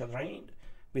each other and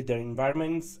with their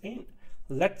environments, and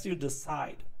lets you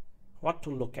decide what to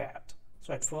look at.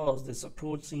 So at first this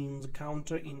approach seems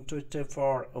counterintuitive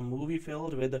for a movie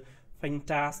filled with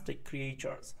fantastic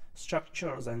creatures,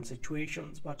 structures and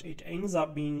situations, but it ends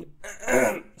up being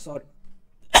sorry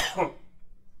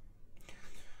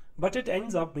but it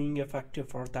ends up being effective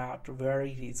for that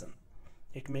very reason.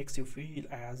 It makes you feel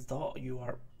as though you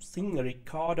are seeing a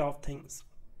record of things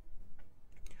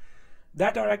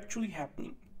that are actually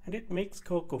happening, and it makes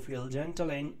Coco feel gentle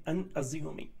and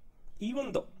unassuming,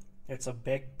 even though it's a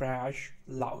big, brash,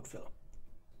 loud film.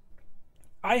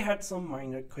 I had some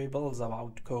minor quibbles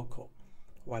about Coco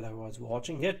while I was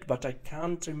watching it, but I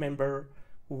can't remember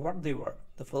what they were.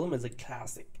 The film is a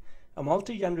classic, a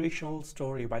multi-generational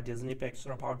story by Disney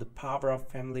Pictures about the power of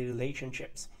family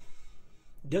relationships.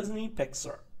 Disney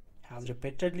Pictures has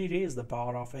repeatedly raised the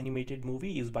bar of animated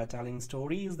movies by telling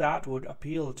stories that would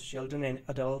appeal to children and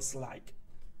adults alike.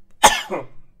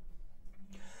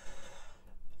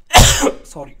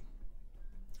 Sorry.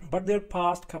 But their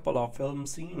past couple of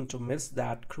films seem to miss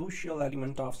that crucial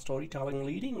element of storytelling,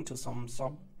 leading to some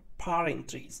subpar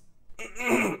entries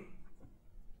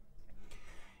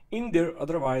in their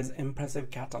otherwise impressive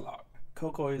catalog.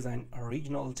 Coco is an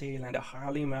original tale and a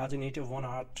highly imaginative one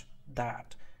at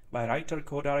that, by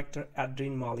writer-co-director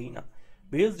Adrian Molina.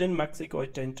 Based in Mexico,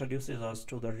 it introduces us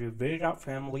to the Rivera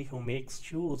family, who makes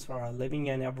shoes for a living,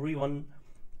 and everyone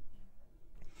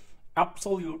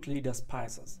absolutely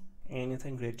despises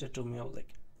anything related to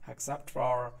music, except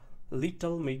for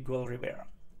little Miguel Rivera,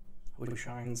 who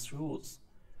shines shoes,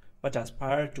 but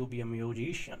aspires to be a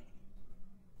musician.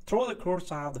 Through the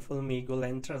course of the film, Miguel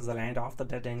enters the land of the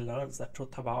dead and learns the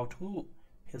truth about who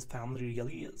his family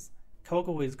really is.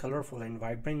 Coco is colorful and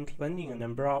vibrant, blending a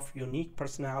number of unique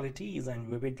personalities and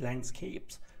vivid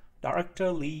landscapes.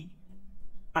 Director Lee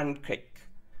Unkrich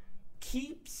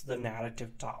keeps the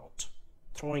narrative taut,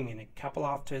 throwing in a couple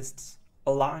of twists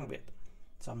along with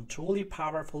some truly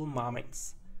powerful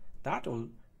moments that will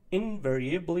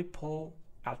invariably pull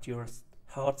at your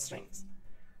heartstrings.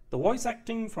 The voice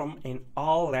acting from an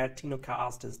all-Latino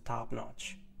cast is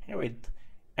top-notch, with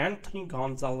Anthony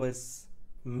Gonzalez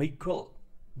Miguel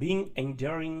being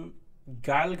endearing,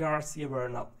 Gael Garcia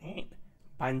Bernal and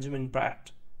Benjamin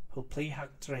Bratt, who play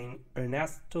Hector and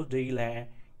Ernesto de la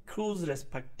Cruz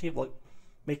respectively,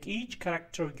 make each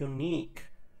character unique.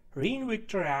 Reen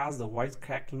Victor as the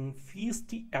voice-cracking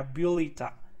Feisty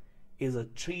Abuelita is a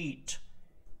treat.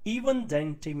 Even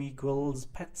Dante Miguel's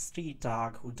pet street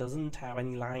dog, who doesn't have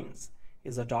any lines,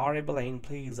 is adorable and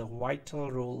plays a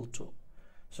vital role too.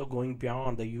 So going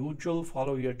beyond the usual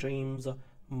follow your dreams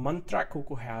mantra,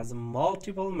 Coco has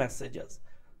multiple messages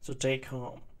to take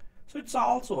home. So it's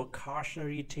also a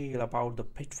cautionary tale about the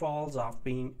pitfalls of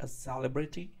being a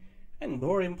celebrity and,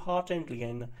 more importantly,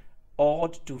 an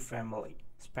ode to family,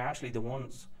 especially the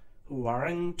ones who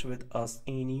aren't with us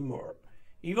anymore.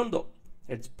 Even though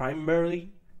it's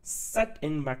primarily set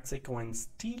in Mexico and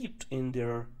steeped in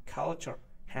their culture,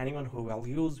 anyone who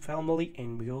values family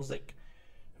and music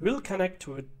will connect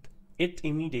with it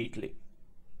immediately.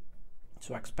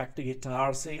 So expect the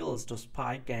guitar sales to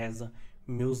spike as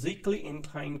musically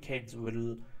inclined kids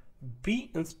will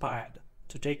be inspired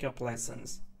to take up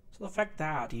lessons. So the fact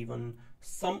that even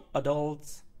some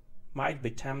adults might be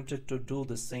tempted to do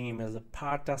the same is a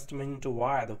part testament to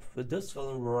why this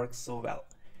film works so well.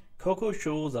 Coco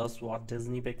shows us what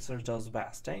Disney Pictures does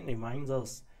best and reminds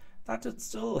us that it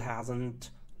still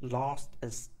hasn't lost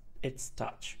its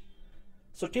touch.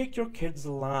 So take your kids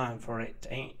along for it,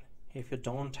 and if you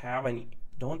don't have any,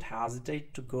 don't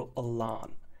hesitate to go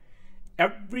along.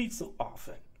 Every so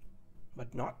often,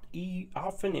 but not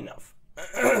often enough,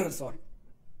 sorry,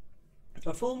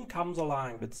 a film comes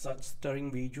along with such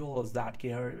stirring visuals that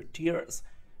tears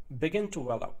begin to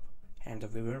well up, and the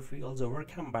viewer feels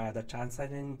overcome by the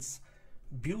transcendent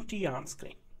beauty on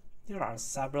screen. There are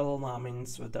several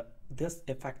moments with this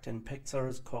effect in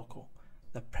Pixar's Coco,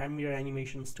 the Pixar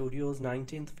Animation Studios'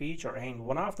 19th feature and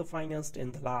one of the finest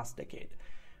in the last decade,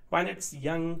 when its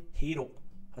young hero,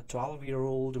 a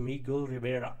 12-year-old Miguel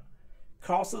Rivera,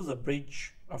 crosses a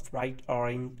bridge of bright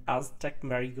orange Aztec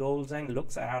marigolds and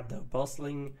looks at the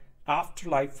bustling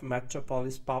afterlife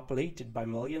metropolis populated by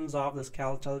millions of the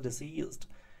skeletal deceased.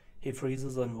 He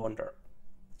freezes in wonder.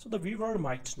 So the viewer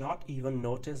might not even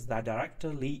notice that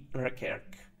director Lee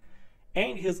Unkrich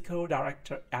and his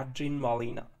co-director Adrian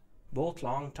Molina, both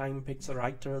longtime Pixar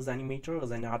writers,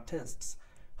 animators, and artists,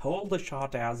 hold the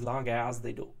shot as long as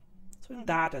they do. So in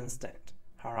that instant,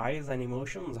 our eyes and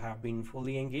emotions have been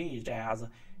fully engaged as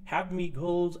have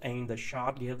Miguel's, and the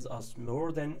shot gives us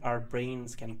more than our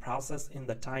brains can process in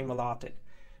the time allotted,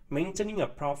 maintaining a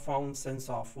profound sense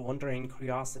of wonder and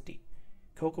curiosity.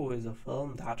 Coco is a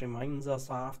film that reminds us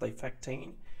of the effect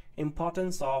and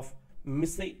importance of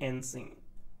mise-en-scene,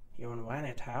 even when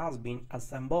it has been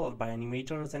assembled by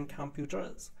animators and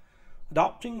computers.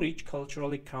 Adopting rich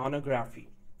cultural iconography,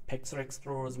 Pixar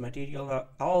explores material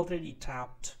already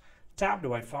tapped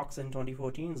by Fox in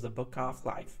 2014's The Book of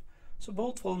Life. So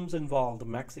both films involve the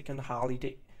Mexican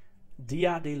holiday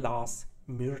Dia de los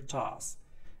Muertos,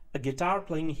 a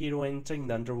guitar-playing hero entering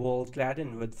the underworld clad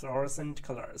in with fluorescent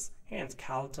colors and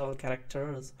skeletal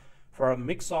characters for a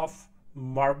mix of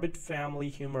morbid family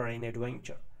humor and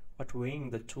adventure. But weighing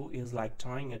the two is like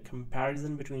trying a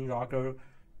comparison between Roger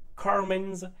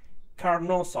Corman's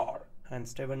Carnosaur and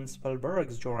Steven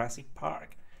Spielberg's Jurassic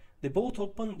Park. They both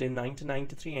opened in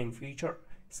 1993 and feature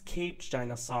escaped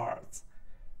dinosaurs.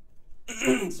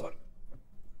 Sorry.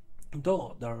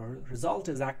 Though the result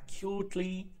is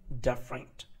acutely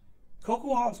different.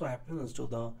 Coco also happens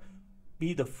to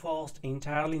be the first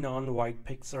entirely non-white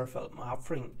Pixar film,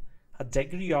 offering a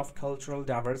degree of cultural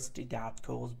diversity that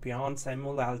goes beyond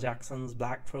Samuel L. Jackson's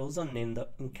Black Frozen in The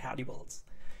Incredibles,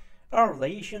 or the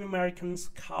Asian American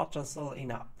Scott Russell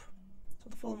in Up. So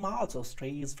the film also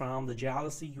strays from the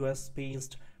jealousy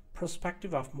US-based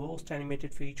perspective of most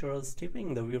animated features,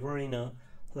 steeping the viewer in a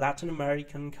Latin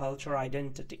American culture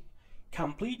identity,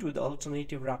 complete with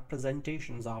alternative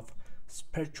representations of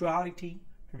spirituality,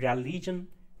 religion,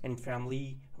 and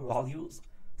family values.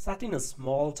 Set in a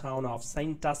small town of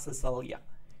Santa Cecilia,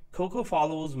 Coco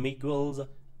follows Miguel's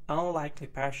unlikely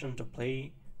passion to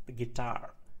play the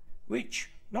guitar,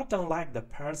 which, not unlike the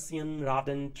Persian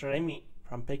rodent Remy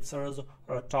from Pixar's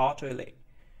Ratatouille,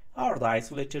 or the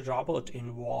isolated robot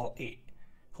in Wall-E,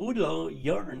 who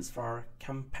yearns for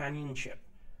companionship,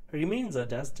 remains a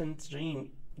distant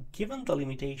dream given the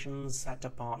limitations set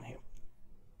upon him.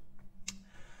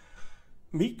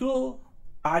 Miguel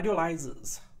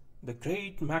idolizes the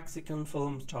great Mexican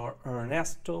film star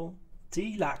Ernesto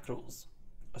de la Cruz,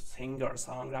 a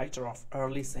singer-songwriter of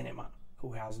early cinema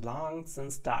who has long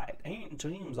since died and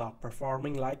dreams of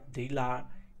performing like de la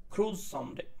Cruz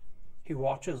someday. He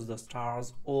watches the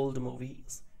star's old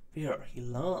movies where he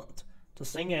learned to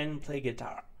sing and play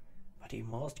guitar, but he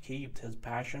must keep his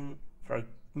passion for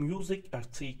music a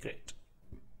secret.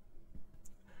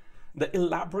 The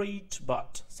elaborate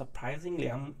but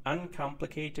surprisingly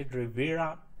uncomplicated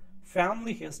Rivera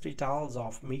family history tells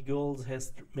of Miguel's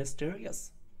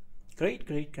mysterious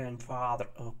great-great-grandfather,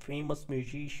 a famous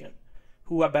musician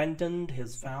who abandoned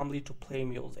his family to play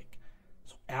music.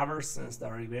 So ever since the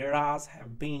Riveras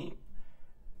have been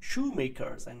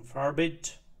shoemakers and forbid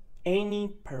any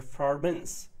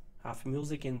performance of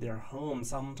music in their home,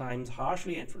 sometimes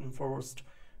harshly enforced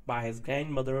by his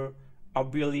grandmother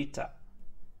Abuelita.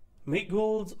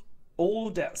 Miguel's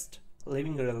oldest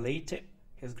living relative,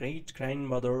 his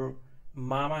great-grandmother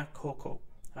Mama Coco,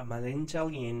 a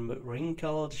melancholy and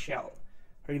wrinkled shell,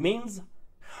 remains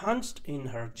hunched in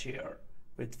her chair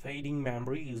with fading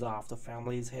memories of the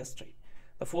family's history.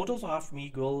 The photos of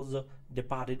Miguel's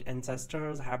departed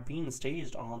ancestors have been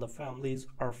staged on the family's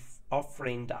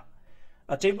ofrenda,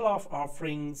 a table of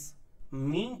offerings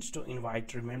meant to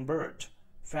invite remembered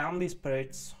family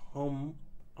spirits home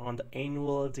on the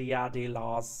annual Dia de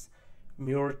los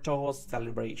Muertos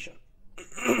celebration.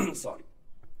 Sorry.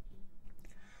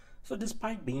 So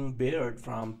despite being barred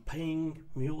from playing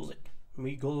music,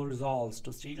 Miguel resolves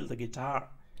to steal the guitar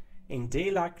in De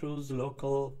La Cruz's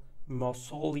local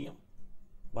mausoleum.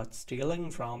 But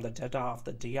stealing from the dead of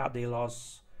the Dia de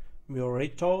los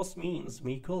Muertos means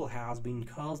Miguel has been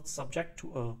cursed, subject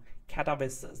to a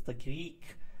katabasis, the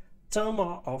Greek term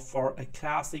for a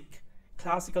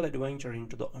classical adventure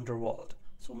into the underworld.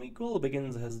 So Miguel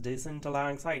begins his descent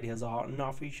alongside his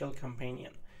unofficial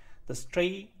companion, the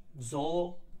stray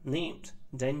Zolo named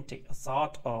Dente, a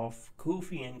sort of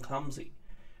goofy and clumsy,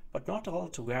 but not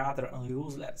altogether a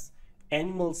useless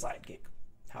animal sidekick.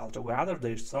 Altogether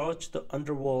they search the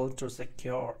underworld to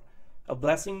secure a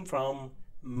blessing from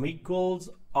Miguel's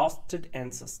ousted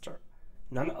ancestor,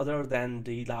 none other than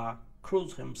De La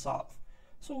Cruz himself,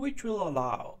 so which will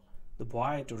allow the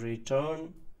boy to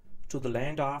return to the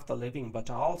land of the living, but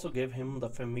also give him the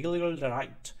familial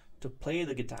right to play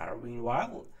the guitar.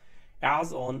 Meanwhile,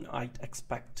 as one might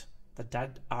expect, the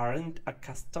dead aren't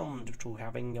accustomed to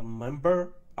having a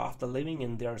member of the living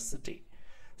in their city.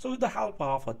 So with the help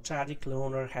of a tragic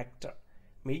loner Hector,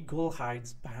 Miguel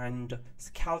hides behind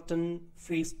skeleton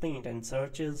face paint and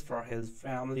searches for his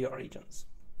family origins.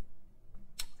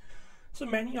 So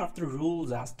many of the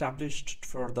rules established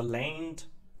for the land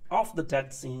of the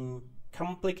dead seem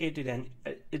complicated and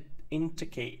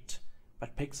intricate,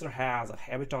 but Pixar has a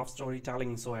habit of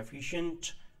storytelling so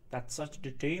efficient that such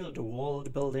detailed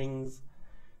world buildings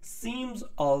seems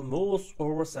almost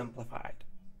oversimplified.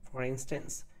 For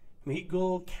instance,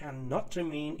 Miguel cannot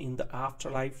remain in the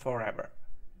afterlife forever.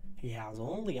 He has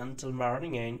only until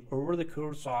morning, and over the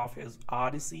course of his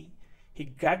odyssey, he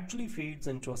gradually fades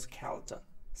into a skeleton.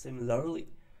 Similarly,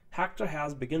 Hector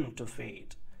has begun to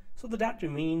fade, so the dead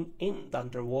remain in the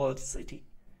underworld city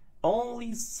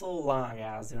only so long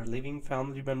as their living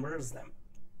family remembers them.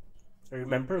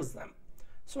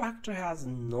 So Hector has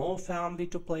no family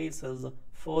to place his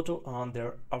photo on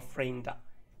their ofrenda,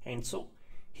 and so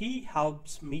he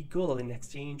helps Miguel in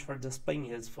exchange for displaying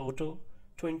his photo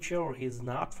to ensure he is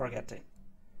not forgotten.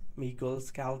 Miguel's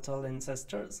skeletal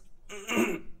ancestors,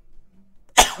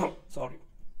 sorry,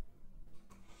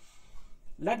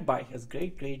 led by his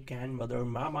great-great-grandmother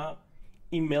Mama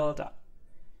Imelda,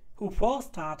 who first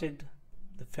started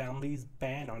the family's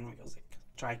ban on music,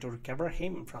 try to recover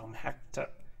him from Hector,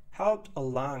 helped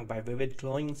along by vivid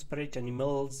glowing spirit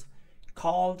animals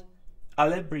called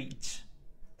Alebrije.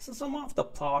 So some of the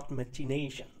plot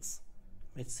machinations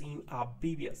may seem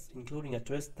obvious, including a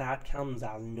twist that comes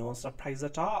as no surprise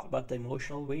at all, but the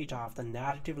emotional weight of the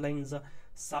narrative lends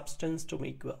substance to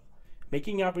Miguel,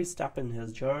 making every step in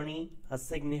his journey a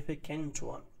significant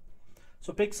one.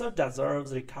 So Pixar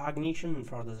deserves recognition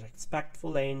for the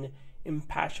respectful and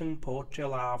impassioned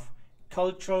portrayal of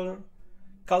cultural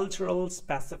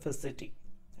specificity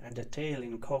and detail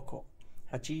in Coco,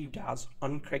 achieved as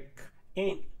Unkrich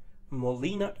and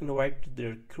Molina invited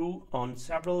their crew on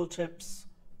several trips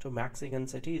to Mexican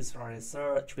cities for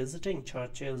research, visiting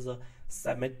churches,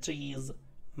 cemeteries,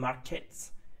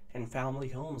 markets, and family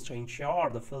homes to ensure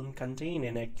the film contained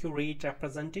an accurate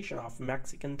representation of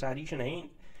Mexican tradition and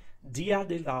Dia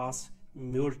de los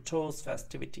Muertos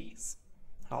festivities.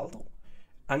 Although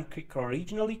Unkrich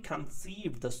originally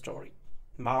conceived the story,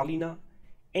 Molina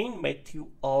and Matthew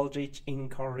Aldrich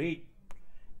incorporate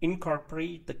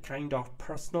the kind of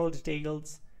personal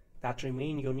details that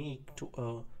remain unique to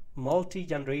a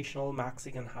multi-generational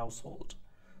Mexican household.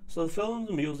 So the film's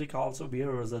music also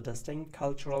bears a distinct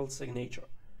cultural signature.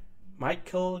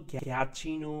 Michael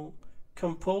Giacchino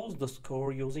composed the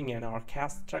score using an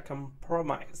orchestra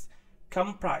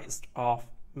comprised of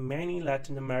many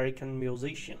Latin American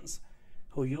musicians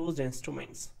who used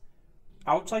instruments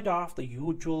outside of the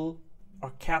usual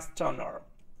orchestra norm.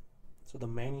 So the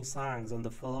many songs in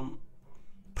the film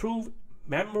prove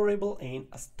memorable and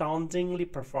astoundingly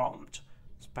performed,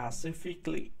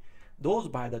 specifically those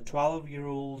by the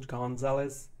 12-year-old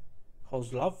Gonzalez,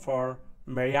 whose love for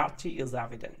mariachi is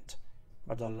evident,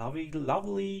 but the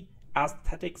lovely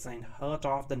aesthetics and heart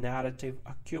of the narrative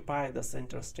occupy the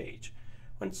center stage.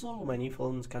 When so many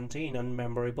films contain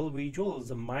unmemorable visuals,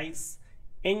 the mice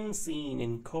end scene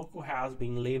in Coco has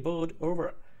been labored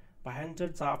over by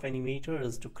hundreds of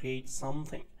animators to create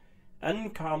something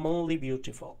uncommonly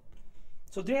beautiful.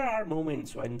 So there are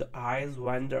moments when the eyes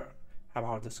wander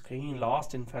about the screen,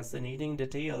 lost in fascinating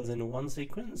details. In one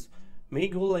sequence,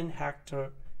 Miguel and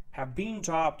Hector have been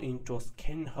dropped into a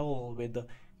skin hole with the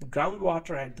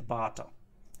groundwater at the bottom,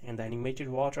 and the animated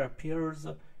water appears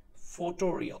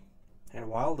photoreal. And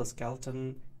while the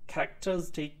skeleton characters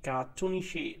take cartoony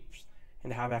shapes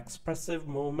and have expressive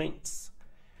movements,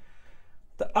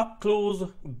 the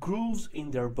up-close grooves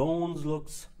in their bones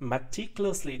looks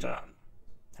meticulously done.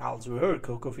 Elsewhere,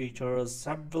 Coco features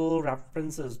several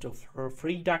references to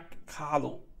Frida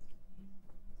Kahlo,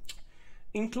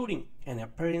 including an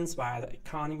appearance by the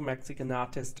iconic Mexican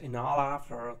artist in all of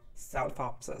her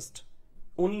self-obsessed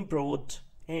Unibrod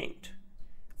and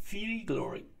Fairy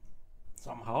Glory.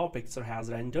 Somehow, Pixar has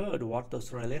rendered what the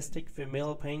surrealistic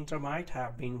female painter might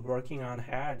have been working on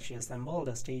had she assembled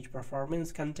a stage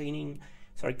performance combining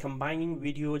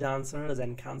video dancers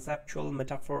and conceptual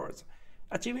metaphors,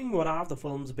 achieving one of the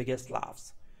film's biggest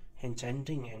laughs.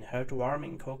 Enchanting and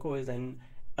heartwarming, Coco is an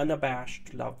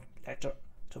unabashed love letter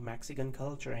to Mexican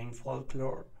culture and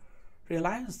folklore,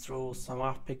 realized through some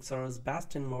of Pixar's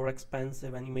best and more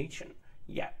expensive animation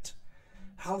yet.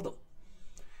 Although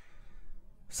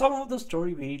some of the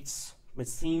story beats may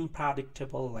seem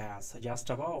predictable as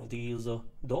suggested above,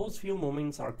 those few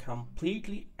moments are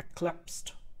completely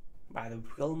eclipsed by the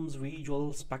film's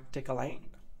visual spectacle and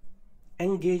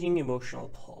engaging emotional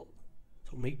pull.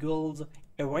 So Miguel's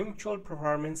eventual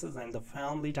performances and the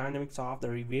family dynamics of the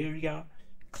Rivera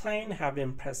clan have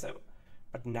impressive,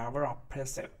 but never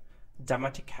oppressive,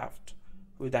 dramatic heft,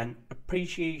 with an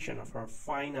appreciation of her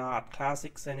fine art,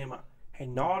 classic cinema,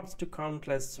 and nods to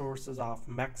countless sources of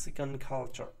Mexican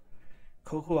culture.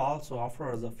 Coco also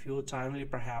offers a few timely,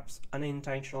 perhaps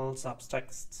unintentional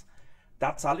subtexts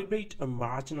that celebrate a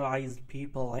marginalized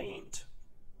people and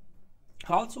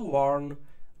also warn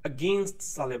against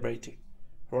celebrity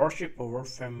worship over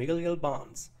familial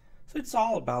bonds. So it's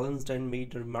all balanced and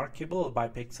made remarkable by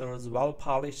Pixar's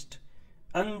well-polished,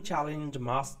 unchallenged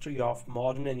mastery of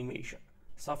modern animation.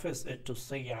 Suffice it to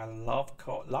say, I loved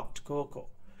Coco,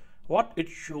 what it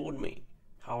showed me,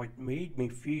 how it made me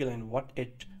feel, and what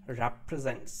it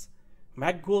represents.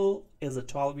 Miguel is a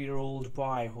 12-year-old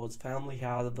boy whose family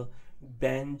has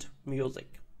band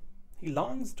music. He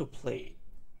longs to play,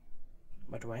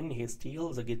 but when he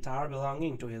steals a guitar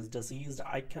belonging to his deceased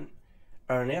icon,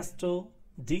 Ernesto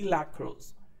de la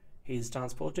Cruz, he is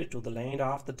transported to the land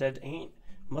of the dead and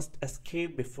must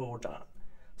escape before dawn.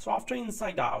 So after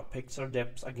Inside Out, Pixar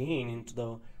dips again into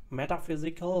the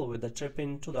metaphysical with a trip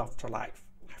into the afterlife.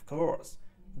 Of course,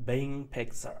 being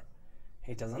Pixar,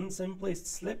 he doesn't simply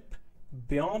slip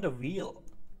beyond a wheel,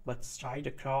 but stride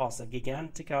across a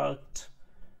gigantic arched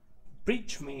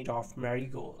bridge made of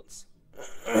marigolds.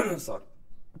 Sorry.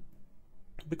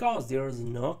 Because there is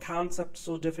no concept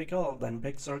so difficult that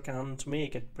Pixar can't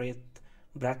make it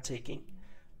breathtaking.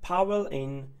 Powell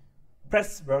in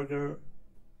Pressburger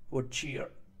would cheer.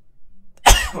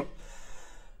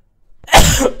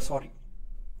 Sorry.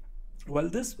 Well,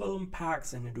 this film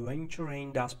packs an adventure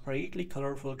and desperately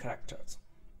colorful characters.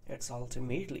 It's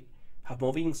ultimately a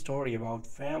moving story about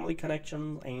family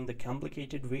connections and the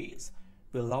complicated ways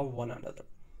we love one another.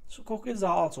 So Coco is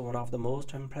also one of the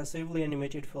most impressively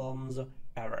animated films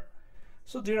ever.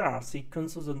 So there are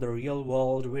sequences in the real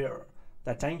world where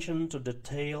the attention to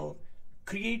detail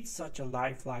creates such a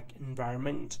lifelike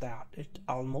environment that it's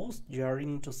almost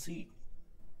jarring to see.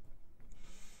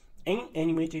 An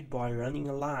animated boy running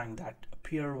along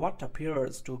what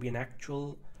appears to be an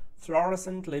actual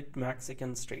fluorescent lit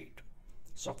Mexican street.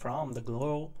 So from the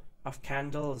glow of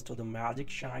candles to the magic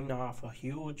shine of a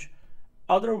huge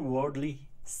otherworldly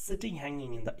city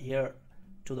hanging in the air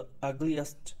to the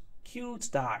ugliest cute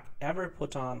dog ever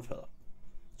put on film.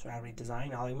 So every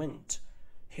design element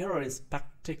here is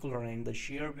spectacular, and the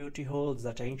sheer beauty holds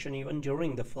attention even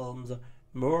during the film's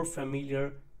more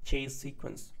familiar chase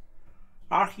sequence.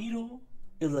 Our hero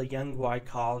is a young boy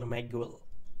called Miguel,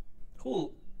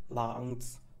 who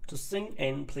longs to sing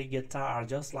and play guitar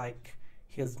just like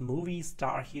his movie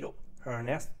star hero,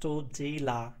 Ernesto de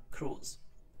la Cruz.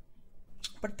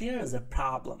 But there is a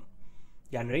problem.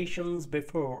 Generations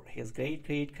before, his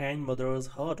great grandmother's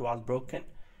heart was broken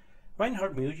when her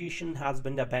musician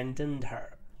husband abandoned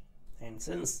her, and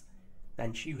since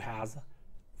then she has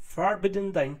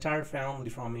forbidden the entire family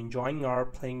from enjoying or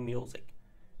playing music.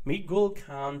 Miguel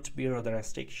can't bear the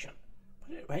restriction,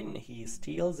 but when he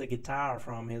steals a guitar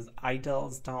from his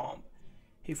idol's tomb,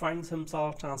 he finds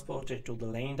himself transported to the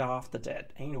land of the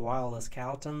dead, and while the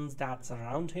skeletons that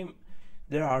surround him,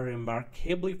 they are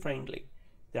remarkably friendly.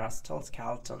 They are still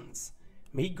skeletons.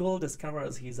 Miguel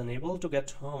discovers he is unable to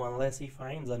get home unless he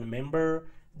finds a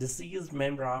deceased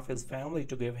member of his family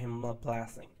to give him a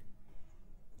blessing.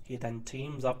 He then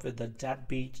teams up with the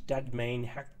dead man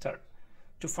Hector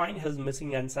to find his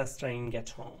missing ancestor and get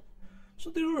home. So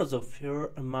there is a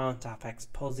fair amount of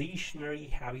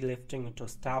expositionary heavy lifting to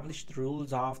establish the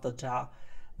rules of the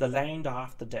land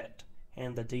of the dead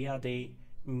and the Dia de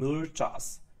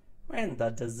Muertos, when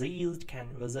the deceased can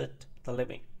visit the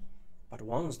living. But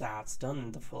once that's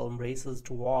done, the film races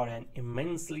toward an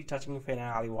immensely touching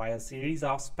finale via a series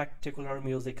of spectacular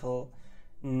musical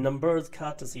numbers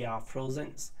courtesy of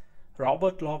Frozen's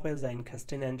Robert Lopez and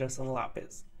Christine Anderson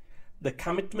Lopez. The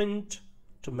commitment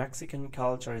to Mexican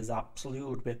culture is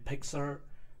absolute, with Pixar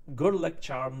good luck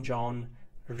charm John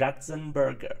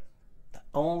Ratzenberger, the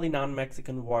only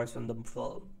non-Mexican voice in the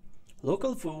film.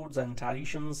 Local foods and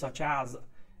traditions such as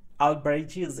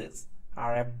albergues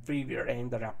are everywhere,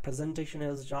 and the representation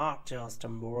is not just a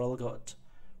moral good,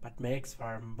 but makes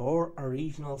for more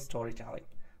original storytelling.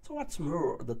 So what's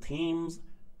more, the themes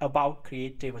about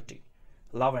creativity,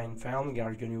 love and family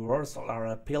are universal, are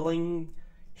appealing.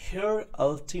 Here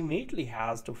ultimately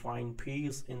has to find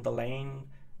peace in the land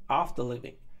of the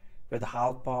living. With the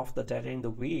help of the dead, in the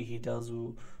way he does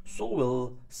so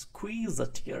will squeeze a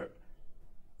tear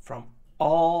from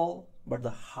all but the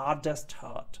hardest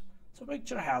hurt. So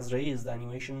Picture has raised the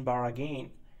animation bar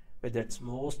again with its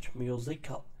most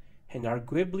musical and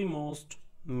arguably most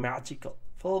magical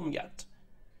film yet.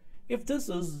 If this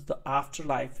is the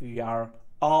afterlife we are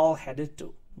all headed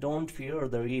to, don't fear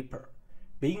the Reaper,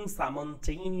 being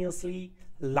simultaneously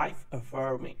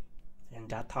life-affirming and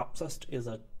death-obsessed is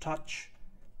a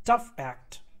tough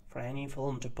act for any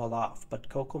film to pull off, but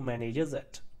Coco manages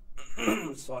it.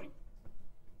 Sorry.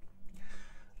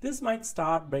 This might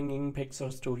start bringing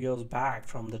Pixar Studios back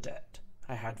from the dead.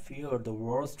 I had feared the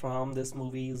worst from this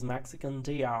movie's Mexican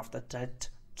Day of the Dead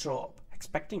trope,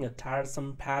 expecting a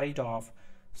tiresome parody of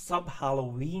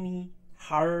sub-Halloweeny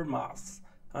horror masks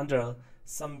under a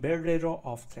sombrero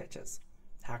of glitches.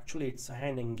 Actually, it's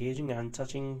an engaging and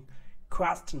touching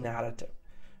quest narrative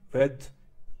with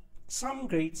some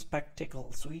great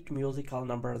spectacle, sweet musical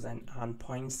numbers, and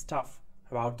on-point stuff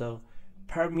about the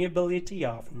permeability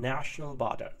of national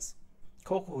borders.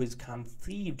 Coco is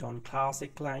conceived on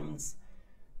classic lines,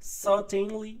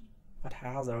 certainly, but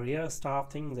has the rarest of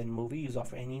things in movies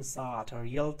of any sort, a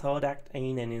real third act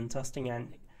and an interesting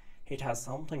ending. It has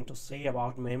something to say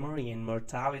about memory and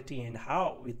mortality and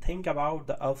how we think about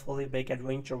the awfully big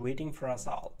adventure waiting for us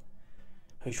all,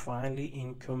 which finally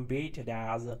incubated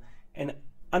as an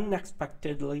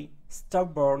unexpectedly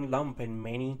stubborn lump in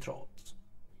many throats.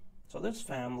 So this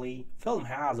family film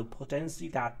has a potency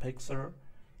that Pixar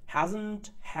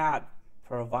hasn't had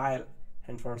for a while,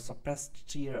 and for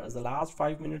suppressed years, the last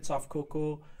 5 minutes of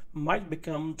Coco might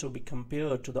become to be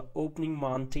compared to the opening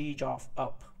montage of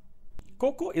Up.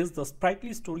 Coco is the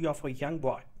sprightly story of a young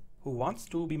boy who wants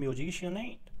to be a musician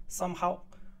and somehow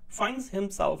finds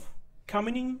himself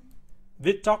communing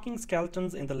with talking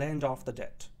skeletons in the land of the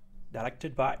dead.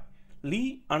 Directed by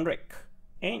Lee Unkrich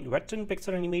and veteran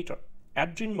Pixar animator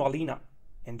Adrian Molina,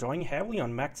 and drawing heavily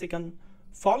on Mexican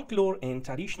folklore and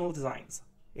traditional designs.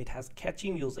 It has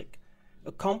catchy music,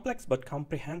 a complex but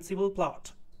comprehensible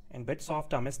plot, and bits of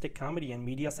domestic comedy and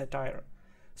media satire.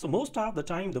 So most of the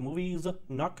time the movie is a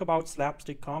knockabout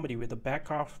slapstick comedy with a back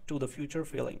off to the future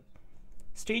feeling,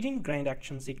 staging grand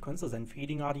action sequences and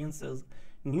feeding audiences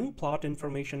new plot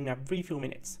information every few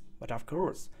minutes. But of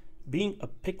course, being a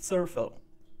Pixar film,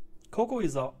 Coco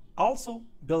is also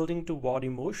building toward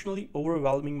emotionally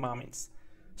overwhelming moments.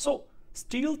 So,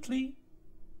 stealthily,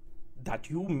 that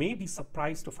you may be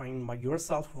surprised to find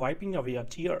yourself wiping away a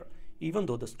tear, even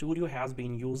though the studio has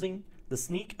been using the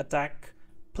sneak attack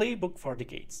playbook for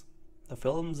decades. The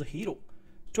film's hero,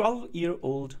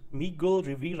 12-year-old Miguel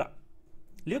Rivera,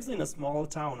 lives in a small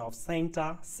town of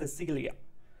Santa Cecilia.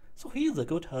 So he is a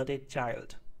good-hearted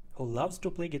child who loves to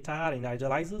play guitar and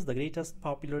idolizes the greatest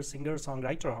popular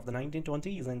singer-songwriter of the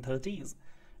 1920s and 30s,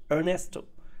 Ernesto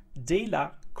de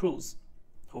la Cruz,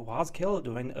 who was killed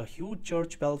when a huge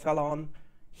church bell fell on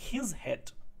his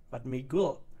head. But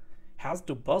Miguel has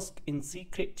to busk in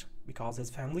secret because his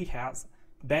family has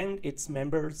banned its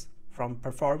members from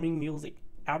performing music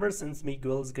ever since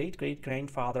Miguel's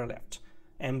great-great-grandfather left,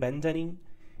 abandoning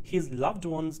his loved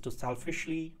ones to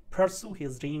selfishly pursue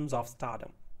his dreams of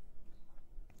stardom.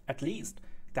 At least,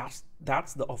 that's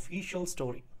the official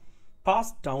story,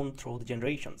 passed down through the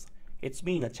generations. It's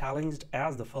been challenged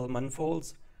as the film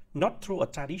unfolds, not through a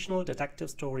traditional detective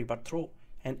story, but through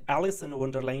an Alice in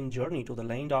Wonderland journey to the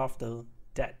land of the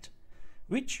dead,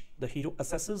 which the hero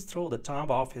assesses through the tomb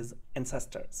of his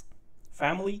ancestors,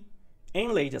 family,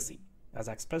 and legacy, as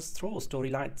expressed through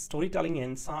storytelling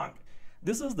and song.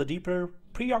 This is the deeper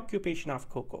preoccupation of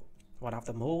Coco. One of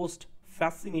the most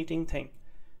fascinating things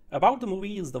about the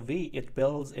movie is the way it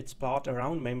builds its plot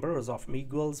around members of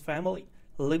Miguel's family,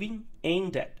 living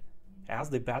and dead, as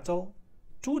they battle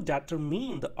to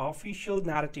determine the official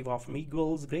narrative of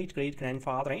Miguel's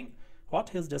great-great-grandfather and what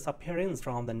his disappearance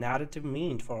from the narrative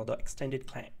meant for the extended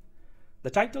clan. The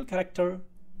title character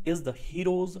is the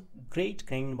hero's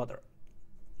great-grandmother,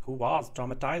 who was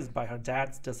traumatized by her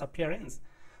dad's disappearance.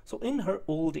 So in her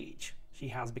old age, she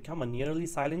has become a nearly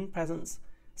silent presence,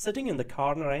 sitting in the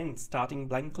corner and starting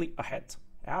blankly ahead,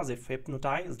 as if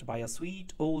hypnotized by a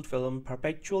sweet old film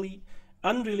perpetually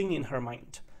unreeling in her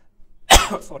mind.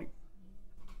 Sorry.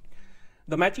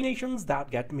 The machinations that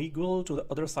get Miguel to the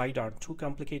other side are too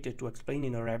complicated to explain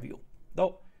in a review,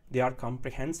 though they are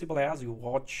comprehensible as you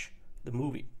watch the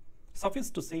movie. Suffice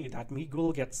to say that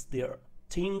Miguel gets there,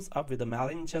 teams up with a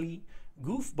melancholy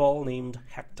goofball named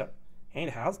Hector, and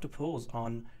has to pose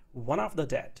on one of the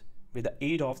dead with the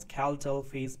aid of skeletal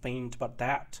face paint, but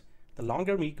that the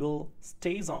longer Miguel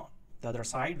stays on the other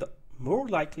side, the more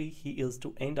likely he is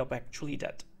to end up actually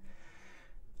dead.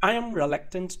 I am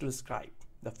reluctant to describe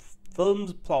the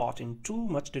film's plot in too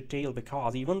much detail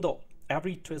because even though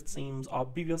every twist seems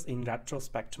obvious in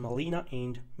retrospect, Molina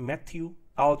and Matthew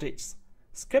Aldrich's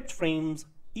script frames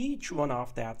each one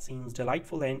of that seems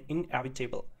delightful and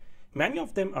inevitable. Many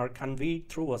of them are conveyed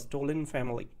through a stolen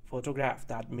family photograph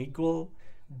that Miguel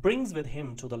brings with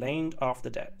him to the land of the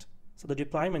dead. So the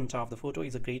deployment of the photo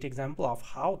is a great example of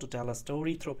how to tell a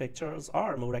story through pictures,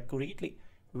 or more accurately,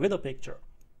 with a picture.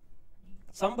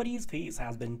 Somebody's face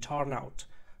has been torn out,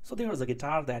 so there is a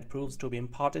guitar that proves to be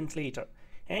important later,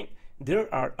 and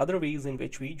there are other ways in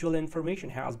which visual information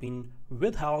has been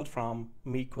withheld from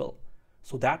Miguel,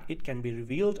 so that it can be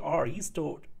revealed or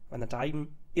restored when the time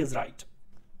is right.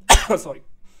 Sorry.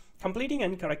 Completing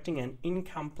and correcting an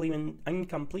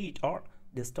incomplete or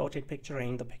distorted picture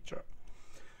in the picture.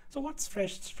 So what's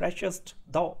freshest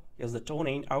though is the tone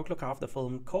and outlook of the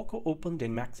film. Coco opened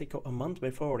in Mexico a month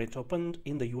before it opened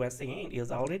in the USA and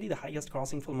is already the highest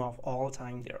grossing film of all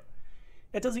time there.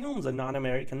 It assumes a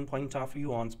non-American point of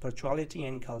view on spirituality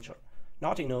and culture,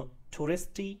 not in a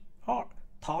touristy or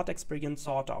thought experience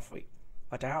sort of way,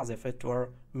 but as if it were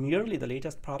merely the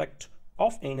latest product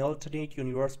of an alternate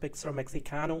universe Pixar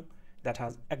Mexicano that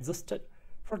has existed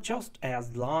for just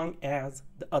as long as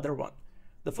the other one.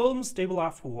 The film's stable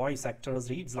of voice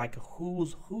actors reads like a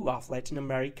who's who of Latin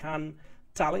American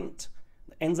talent.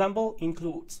 The ensemble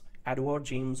includes Edward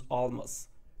James Olmos,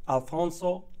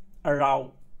 Alfonso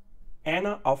Arau,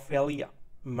 Ana Ofelia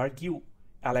Margue,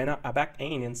 Elena Abac,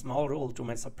 and in small role to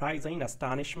my surprise and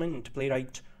astonishment,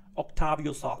 playwright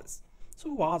Octavio Solis,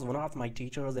 who was one of my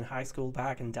teachers in high school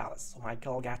back in Dallas. So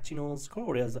Michael Giacchino's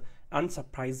score is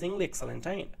unsurprisingly excellent,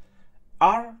 and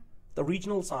are the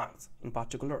regional songs, in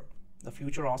particular the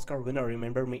future Oscar winner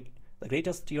Remember Me, the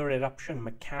greatest tear eruption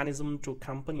mechanism to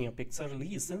accompany a Pixar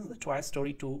release since the Toy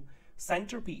Story 2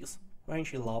 centerpiece, When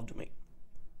She Loved Me.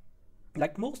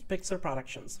 Like most Pixar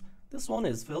productions, this one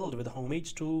is filled with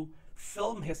homage to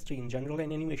film history in general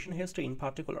and animation history in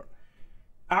particular.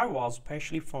 I was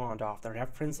especially fond of the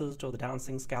references to the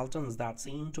dancing skeletons that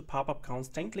seem to pop up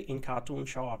constantly in cartoon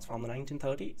shorts from the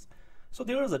 1930s. So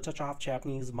there is a touch of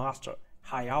Japanese master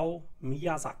Hayao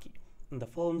Miyazaki in the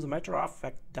film's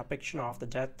matter-of-fact depiction of the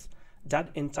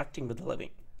dead interacting with the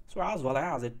living, so as well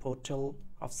as its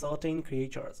of certain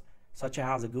creatures, such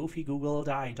as a goofy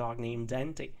Google-eyed dog named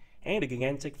Dante and a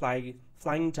gigantic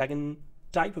flying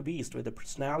dragon-type beast with the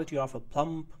personality of a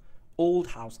plump old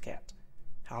house cat.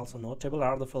 Also notable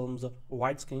are the film's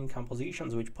widescreen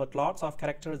compositions, which put lots of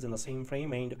characters in the same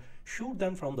frame and shoot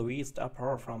them from the waist up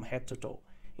or from head to toe,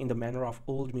 in the manner of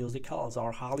old musicals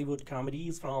or Hollywood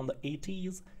comedies from the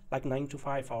 80s like 9 to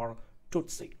 5 or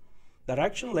Tootsie. The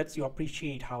direction lets you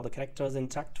appreciate how the characters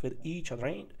interact with each other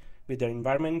and with their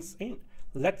environments and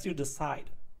lets you decide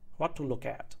what to look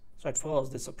at. So at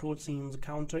first, this approach seems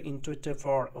counterintuitive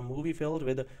for a movie filled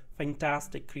with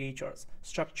fantastic creatures,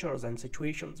 structures, and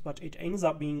situations, but it ends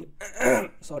up being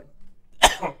sorry,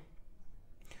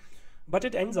 but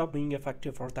it ends up being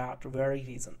effective for that very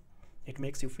reason. It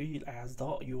makes you feel as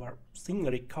though you are seeing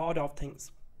a record of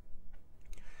things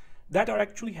that are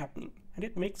actually happening, and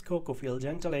it makes Coco feel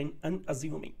gentle and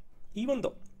unassuming, even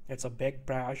though it's a big,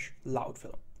 brash, loud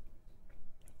film.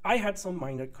 I had some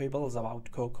minor quibbles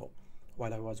about Coco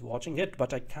while I was watching it,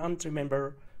 but I can't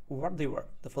remember what they were.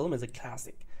 The film is a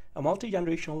classic, a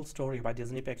multi-generational story by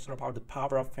Disney Pictures about the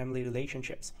power of family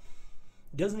relationships.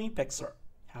 Disney Pictures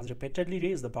has repeatedly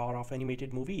raised the bar of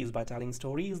animated movies by telling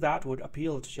stories that would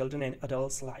appeal to children and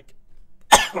adults alike.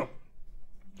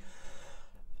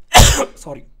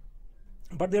 Sorry.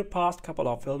 But their past couple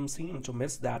of films seem to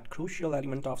miss that crucial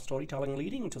element of storytelling,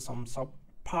 leading to some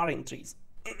subpar entries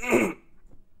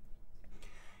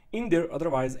in their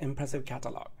otherwise impressive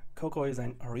catalog. Coco is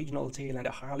an original tale and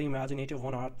a highly imaginative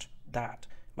one at that,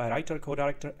 by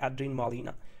writer-co-director Adrian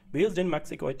Molina. Based in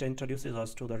Mexico, it introduces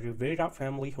us to the Rivera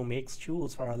family who makes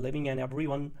shoes for a living, and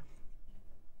everyone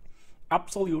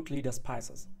absolutely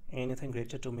despises anything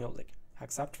related to music,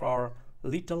 except for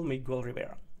little Miguel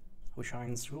Rivera, who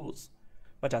shines shoes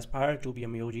but aspires to be a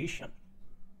musician.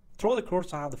 Through the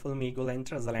course of the film, Miguel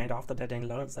enters the land of the dead and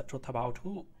learns the truth about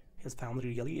who his family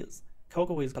really is.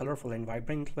 Coco is colorful and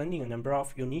vibrant, blending a number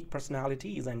of unique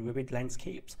personalities and vivid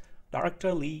landscapes.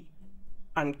 Director Lee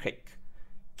Unkrich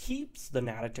keeps the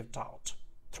narrative taut,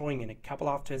 throwing in a couple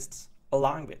of twists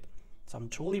along with some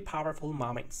truly powerful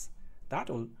moments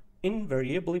that will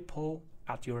invariably pull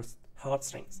at your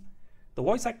heartstrings. The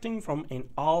voice acting from an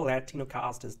all-Latino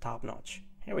cast is top-notch,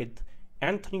 with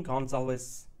Anthony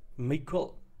Gonzalez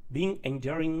Miguel being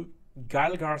enduring,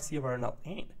 Gael Garcia Bernal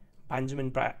and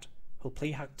Benjamin Bratt, who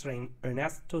play Hector and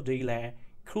Ernesto de la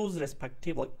Cruz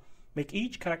respectively, make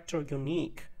each character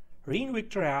unique. Rean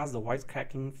Victor as the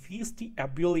wisecracking feisty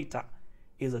Abuelita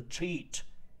is a treat.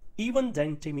 Even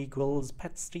Dante Miguel's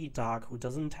pet street dog, who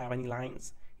doesn't have any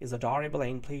lines, is adorable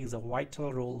and plays a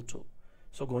vital role too.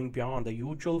 So going beyond the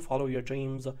usual follow your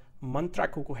dreams mantra,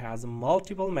 Coco has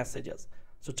multiple messages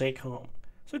to take home.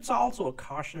 So it's also a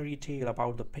cautionary tale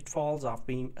about the pitfalls of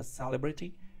being a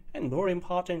celebrity, and more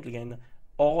importantly, an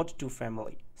ode to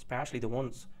family, especially the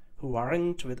ones who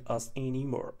aren't with us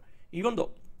anymore. Even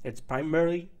though it's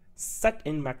primarily set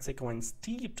in Mexico and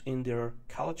steeped in their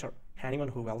culture, anyone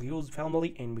who values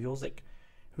family and music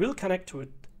will connect with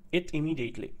it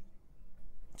immediately.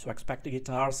 So expect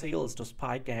guitar sales to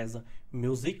spike as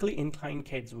musically inclined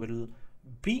kids will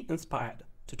be inspired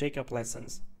to take up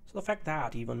lessons. So the fact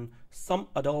that even some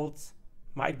adults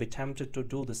might be tempted to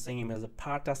do the same is a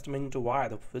part testament to why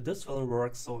this film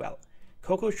works so well.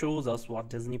 Coco shows us what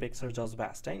Disney Pictures does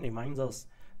best and reminds us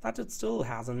that it still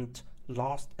hasn't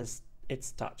lost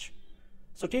its touch.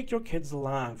 So take your kids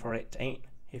along for it, and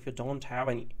if you don't have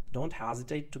any, don't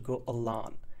hesitate to go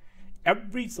along.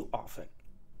 Every so often,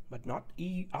 but not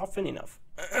often enough,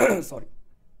 sorry,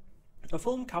 a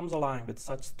film comes along with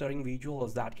such stirring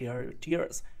visuals that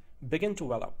tears begin to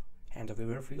well up, and the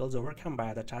viewer feels overcome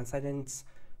by the transcendence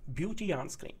beauty on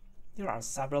screen. There are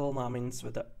several moments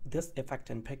with this effect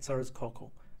in Pixar's Coco,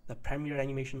 the Pixar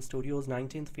Animation Studios'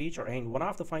 19th feature and one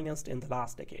of the finest in the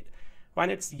last decade, when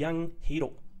its young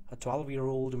hero, a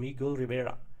 12-year-old Miguel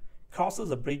Rivera,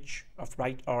 crosses a bridge of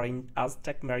bright orange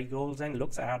Aztec marigolds and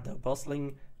looks at the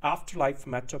bustling afterlife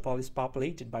metropolis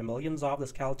populated by millions of the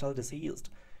skeletal deceased.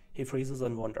 He freezes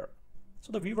in wonder.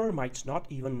 So the viewer might not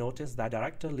even notice that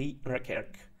director Lee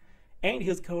Unkrich and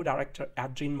his co-director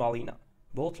Adrian Molina,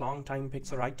 both longtime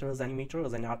Pixar writers,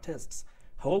 animators, and artists,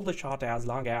 hold the shot as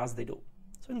long as they do.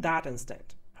 So in that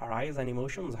instant, her eyes and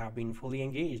emotions have been fully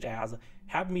engaged, as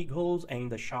have Miguel's,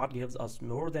 and the shot gives us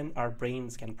more than our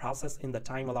brains can process in the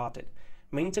time allotted,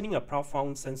 maintaining a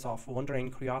profound sense of wonder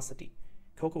and curiosity.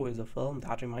 Coco is a film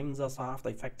that reminds us of the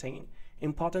effect and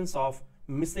importance of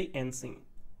mise-en-scene,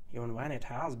 even when it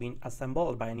has been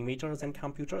assembled by animators and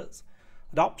computers.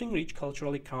 Adopting rich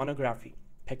cultural iconography,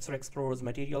 Pixar explores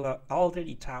material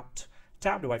already tapped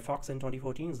by Fox in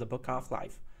 2014's The Book of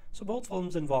Life. So both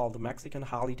films involve the Mexican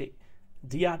holiday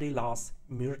Dia de los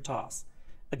Muertos,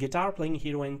 a guitar-playing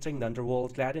hero entering the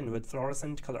underworld clad in with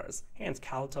fluorescent colors and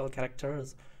skeletal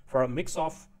characters for a mix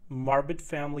of morbid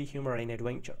family humor and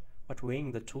adventure. But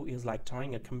weighing the two is like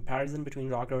drawing a comparison between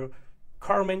Roger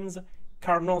Corman's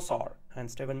Carnosaur and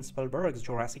Steven Spielberg's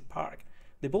Jurassic Park.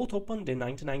 They both opened in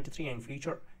 1993 and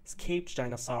feature escaped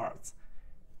dinosaurs.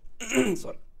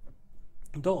 Sorry.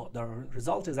 Though the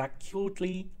result is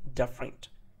acutely different.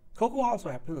 Coco also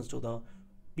happens to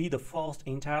be the first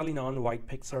entirely non-white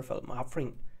Pixar film,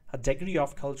 offering a degree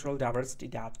of cultural diversity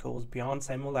that goes beyond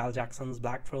Samuel L. Jackson's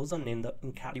Black Frozen in The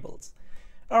Incredibles,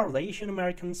 or the Asian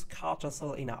American Scott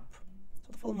Russell in Up.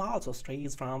 So the film also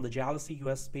strays from the jealousy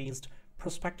US-based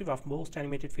perspective of most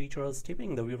animated features,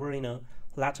 steeping the viewer in a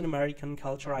Latin American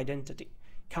culture identity,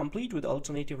 complete with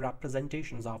alternative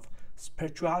representations of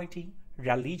spirituality,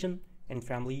 religion, and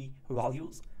family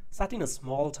values. Set in a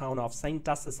small town of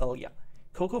Santa Cecilia,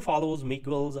 Coco follows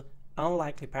Miguel's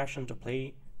unlikely passion to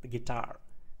play the guitar,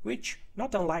 which,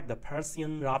 not unlike the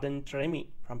Persian rodent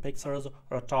Remy from Pixar's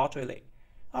Ratatouille,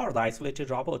 or the isolated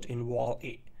robot in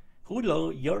Wall-E,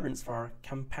 who yearns for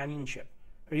companionship,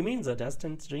 remains a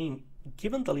distant dream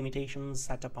given the limitations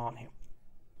set upon him.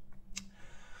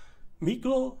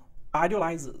 Miguel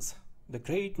idolizes the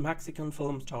great Mexican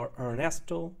film star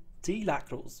Ernesto de la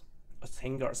Cruz, a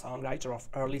singer-songwriter of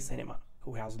early cinema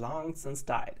who has long since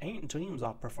died and dreams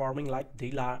of performing like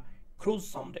de la Cruz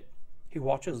someday. He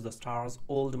watches the star's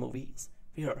old movies,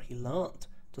 where he learned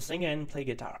to sing and play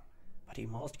guitar, but he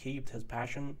must keep his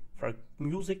passion for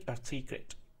music a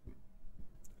secret.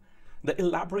 The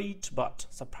elaborate but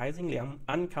surprisingly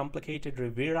uncomplicated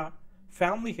Rivera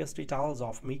family history tells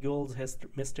of Miguel's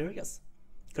mysterious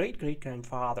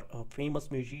great-great-grandfather, a famous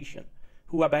musician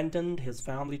who abandoned his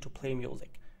family to play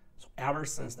music. So ever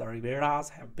since, the Riveras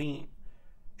have been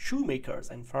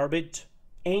shoemakers and forbid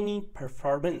any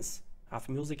performance of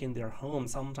music in their home,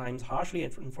 sometimes harshly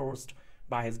enforced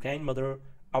by his grandmother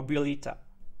Abuelita.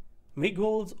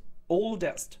 Miguel's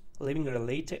oldest living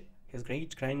relative, his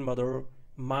great-grandmother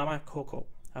Mama Coco,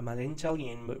 a melancholy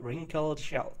and wrinkled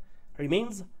shell,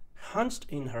 remains hunched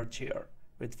in her chair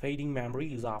with fading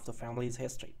memories of the family's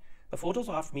history. The photos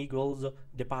of Miguel's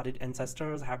departed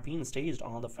ancestors have been staged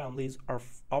on the family's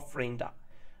ofrenda,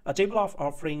 a table of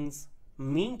offerings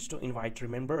meant to invite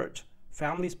remembered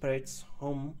family spirits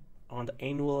home on the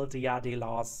annual Dia de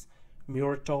los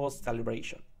Muertos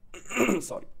celebration.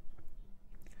 Sorry.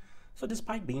 So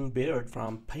despite being barred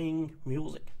from playing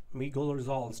music, Miguel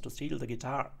resolves to steal the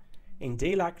guitar in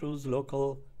De La Cruz's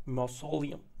local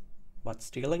mausoleum. But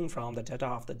stealing from the dead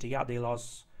of the Dia de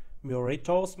los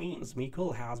Muertos means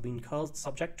Miguel has been cursed,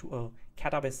 subject to a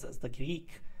katabasis, the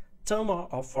Greek term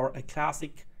for a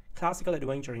classical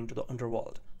adventure into the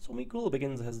underworld. So Miguel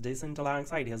begins his descent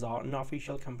alongside his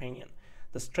unofficial companion,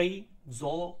 the stray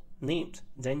Zolo named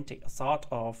Dente, a sort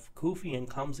of goofy and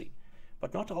clumsy,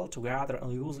 but not altogether a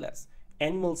useless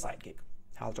animal sidekick.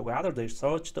 Altogether, they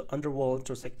search the underworld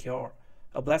to secure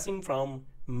a blessing from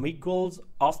Miguel's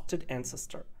ousted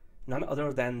ancestor, none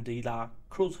other than De La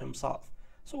Cruz himself,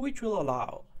 so which will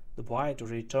allow the boy to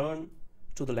return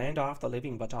to the land of the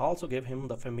living, but also give him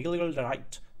the familial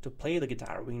right to play the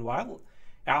guitar. Meanwhile,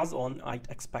 as one might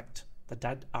expect, the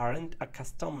dead aren't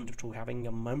accustomed to having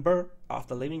a member of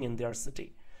the living in their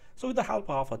city. So with the help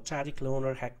of a tragic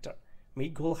loner Hector,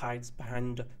 Miguel hides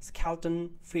behind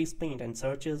skeleton face paint and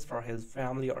searches for his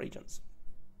family origins.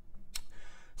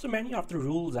 So many of the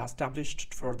rules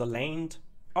established for the land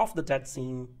of the dead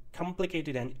seem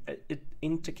complicated and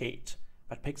intricate,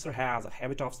 but Pixar has a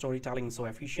habit of storytelling so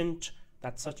efficient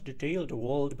that such detailed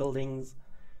world buildings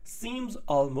seems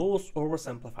almost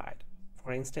oversimplified.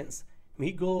 For instance,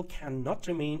 Miguel cannot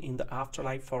remain in the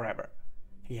afterlife forever.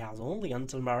 He has only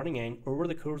until morning, and over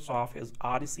the course of his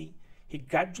odyssey, he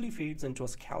gradually fades into a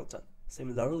skeleton.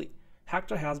 Similarly,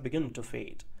 Hector has begun to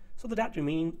fade, so the dead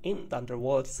remain in the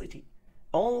underworld city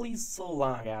only so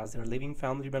long as their living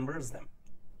family remembers them.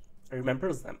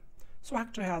 So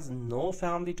Hector has no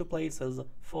family to place his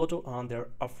photo on their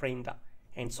ofrenda,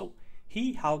 and so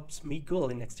he helps Miguel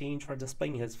in exchange for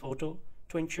displaying his photo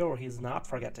to ensure he is not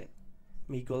forgotten.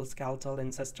 Miguel's skeletal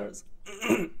ancestors,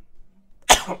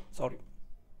 sorry,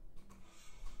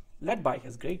 led by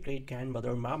his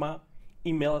great-great-grandmother Mama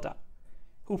Imelda,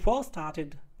 who first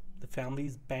started the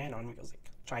family's ban on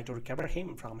music, try to recover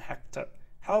him from Hector,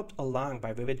 helped along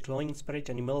by vivid glowing spirit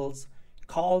animals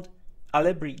called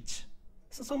Alebrije.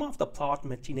 So some of the plot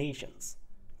machinations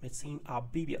may seem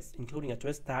obvious, including a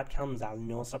twist that comes as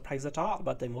no surprise at all,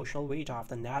 but the emotional weight of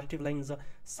the narrative lends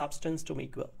substance to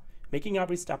Miguel, making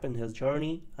every step in his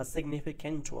journey a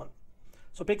significant one.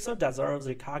 So Pixar deserves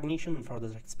recognition for the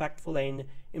respectful and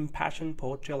impassioned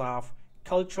portrayal of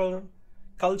cultural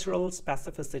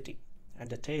specificity and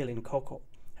detail in Coco,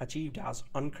 achieved as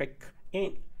Unkrich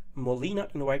and Molina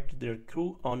invited their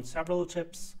crew on several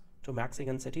trips to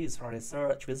Mexican cities for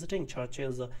research, visiting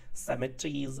churches,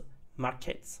 cemeteries,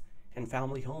 markets, and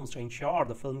family homes to ensure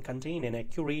the film contained an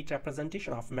accurate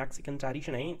representation of Mexican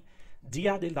tradition and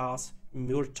Dia de los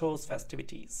Muertos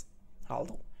festivities.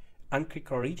 Although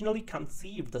Unkrich originally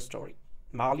conceived the story,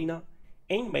 Molina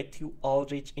and Matthew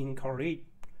Aldrich incorporate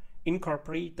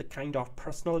the kind of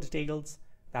personal details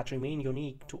that remain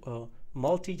unique to a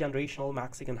multi-generational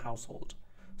Mexican household.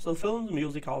 So the film's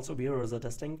music also bears a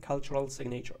distinct cultural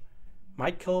signature.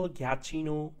 Michael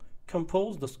Giacchino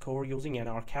composed the score using an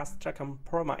orchestra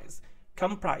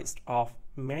comprised of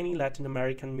many Latin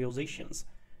American musicians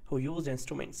who used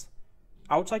instruments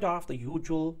outside of the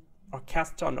usual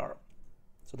orchestra norm.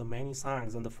 So the many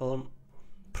songs in the film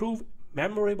prove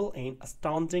memorable and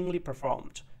astoundingly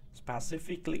performed,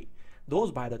 specifically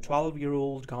those by the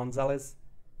 12-year-old Gonzalez,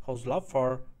 whose love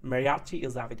for mariachi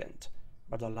is evident,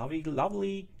 but the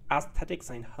lovely aesthetics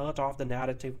and heart of the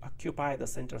narrative occupy the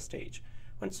center stage.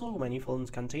 When so many films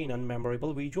contain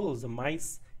unmemorable visuals, the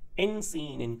mice end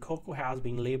scene in Coco has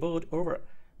been labored over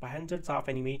by hundreds of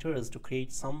animators to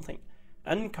create something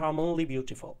uncommonly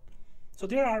beautiful. So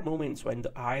there are moments when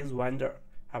the eyes wander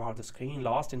about the screen,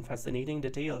 lost in fascinating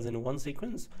details. In one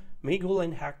sequence, Miguel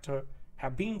and Hector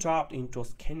have been dropped into a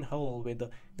skin hole with the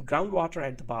groundwater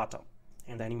at the bottom,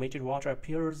 and the animated water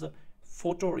appears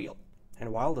photoreal.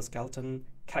 And while the skeleton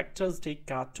characters take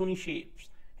cartoony shapes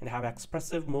and have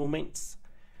expressive movements,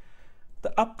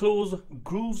 the up-close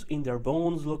grooves in their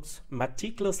bones looks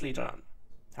meticulously done.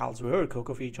 Elsewhere,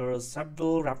 Coco features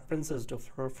several references to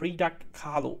Frida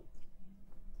Kahlo,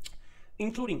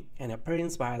 including an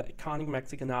appearance by the iconic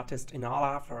Mexican artist in all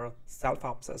of her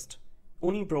self-obsessed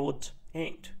unibrow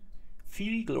and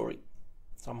fiery glory.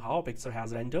 Somehow, Pixar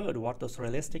has rendered what the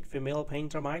surrealistic female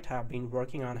painter might have been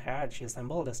working on had she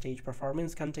assembled a stage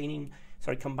performance combining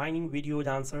video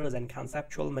dancers and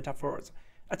conceptual metaphors,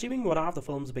 achieving one of the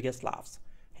film's biggest laughs.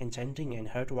 Enchanting and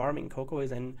heartwarming, Coco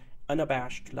is an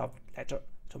unabashed love letter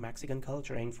to Mexican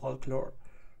culture and folklore,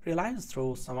 realized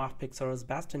through some of Pixar's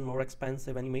best and more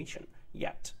expensive animation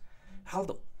yet.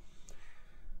 Although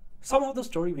some of the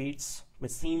story beats may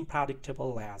seem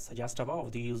predictable as suggested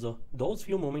above, those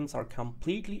few moments are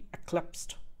completely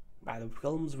eclipsed by the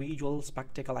film's visual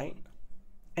spectacle and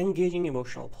engaging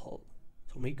emotional pull.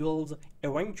 So Miguel's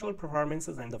eventual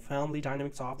performances and the family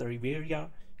dynamics of the Rivera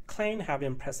clan have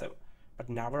impressive, but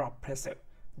never oppressive,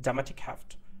 dramatic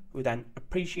heft, with an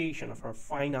appreciation for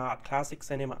fine art, classic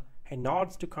cinema, and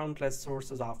nods to countless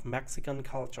sources of Mexican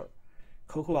culture.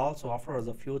 Coco also offers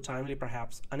a few timely,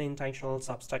 perhaps unintentional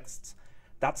subtexts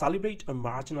that celebrate a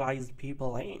marginalized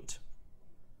people and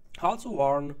also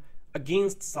warn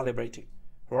against celebrity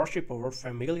worship over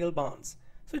familial bonds.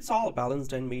 So it's all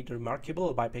balanced and made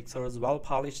remarkable by Pixar's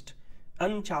well-polished,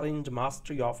 unchallenged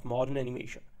mastery of modern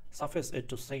animation. Suffice it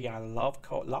to say, I loved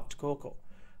Coco,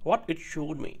 what it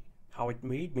showed me, how it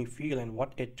made me feel, and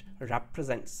what it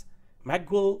represents.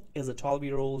 Miguel is a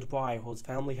 12-year-old boy whose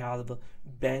family has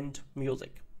band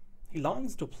music. He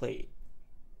longs to play,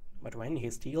 but when he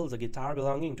steals a guitar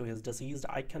belonging to his deceased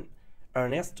icon,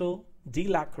 Ernesto de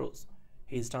la Cruz,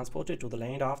 he is transported to the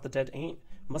land of the dead and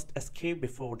must escape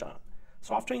before dawn.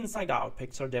 So after Inside Out,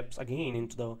 Pixar dips again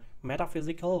into the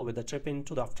metaphysical with a trip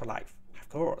into the afterlife. Of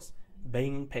course,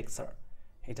 being Pixar,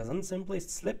 he doesn't simply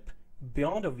slip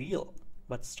beyond a wheel,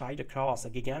 but stride across a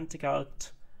gigantic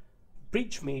arched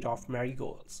bridge made of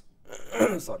marigolds.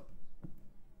 Sorry.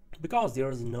 Because there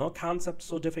is no concept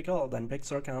so difficult than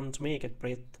Pixar can't make it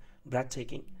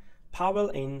breathtaking. Powell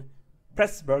and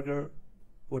Pressburger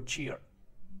would cheer.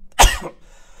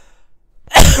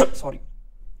 Sorry.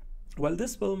 Well,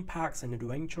 this film packs an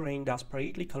adventure and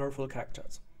desperately colorful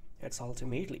characters. It's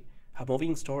ultimately a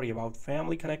moving story about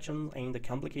family connections and the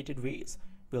complicated ways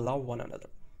we love one another.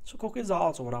 So Coco is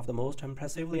also one of the most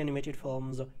impressively animated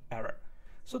films ever.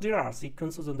 So there are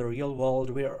sequences in the real world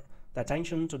where the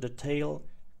attention to detail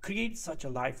creates such a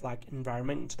lifelike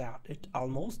environment that it's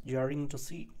almost jarring to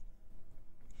see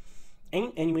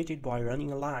an animated boy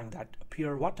running along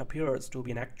what appears to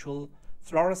be an actual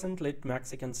fluorescent lit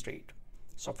Mexican street.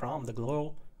 So from the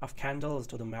glow of candles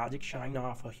to the magic shine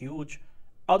of a huge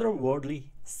otherworldly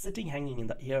city hanging in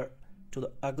the air to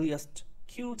the ugliest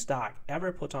cute dog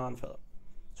ever put on film.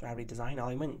 So every design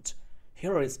element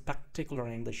here is spectacular,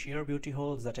 and the sheer beauty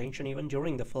holds attention even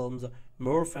during the film's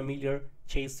more familiar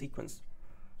chase sequence.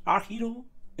 Our hero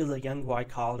is a young boy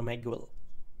called Miguel,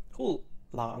 who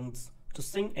longs to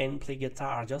sing and play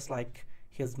guitar just like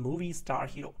his movie star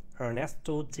hero,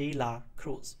 Ernesto de la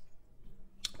Cruz.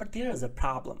 But there is a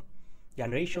problem.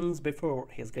 Generations before,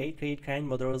 his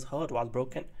great-great-grandmother's heart was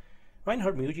broken when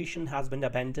her musician husband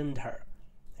abandoned her.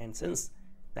 And since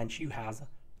then she has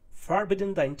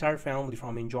forbidden the entire family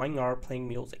from enjoying or playing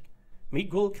music.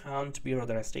 Miguel can't bear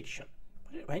the restriction.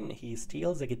 But when he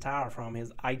steals a guitar from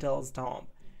his idol's tomb,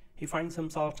 he finds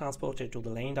himself transported to the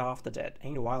land of the dead,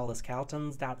 and while the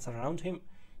skeletons that surround him,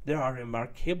 they are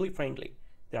remarkably friendly.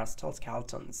 They are still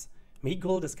skeletons.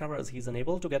 Miguel discovers he is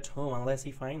unable to get home unless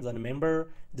he finds a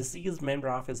deceased member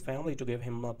of his family to give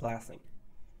him a blessing.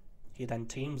 He then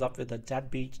teams up with the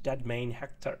dead man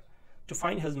Hector to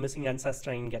find his missing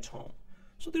ancestor and get home.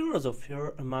 So there is a fair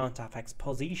amount of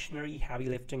expositionary heavy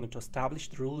lifting to establish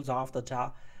the rules of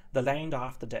the land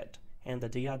of the dead and the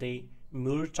Dia de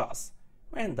Muertos,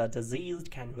 when the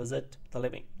deceased can visit the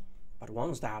living. But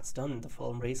once that's done, the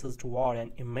film races toward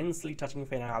an immensely touching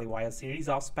finale via a series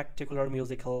of spectacular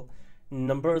musical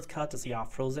numbers courtesy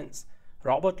of Frozen's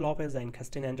Robert Lopez and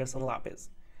Kristin Anderson Lopez.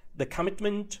 The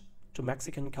commitment to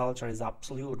Mexican culture is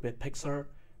absolute, with Pixar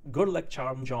good luck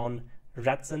charm John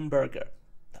Ratzenberger,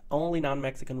 the only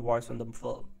non-Mexican voice in the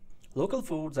film. Local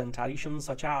foods and traditions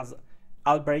such as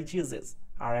albergues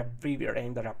are everywhere,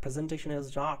 and the representation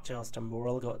is not just a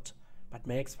moral good, but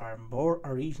makes for more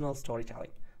original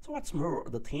storytelling. So what's more,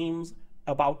 the themes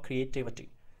about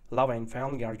creativity, love and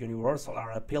family are universal,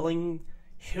 are appealing.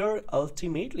 Here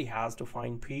ultimately has to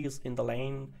find peace in the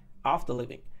land of the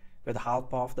living. With the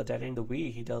help of the dead in the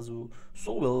way he does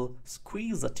so will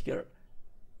squeeze a tear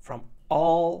from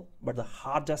all but the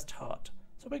hardest hurt.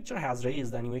 So Picture has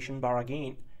raised the animation bar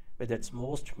again with its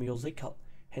most musical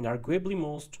and arguably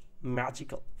most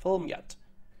magical film yet.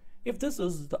 If this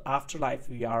is the afterlife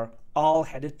we are all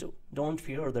headed to, don't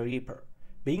fear the Reaper.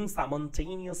 Being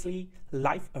simultaneously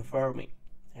life-affirming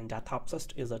and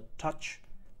death-obsessed is a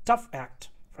tough act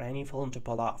for any film to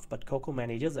pull off, but Coco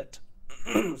manages it.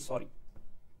 Sorry.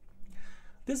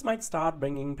 This might start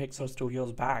bringing Pixar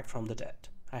Studios back from the dead.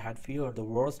 I had feared the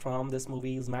worst from this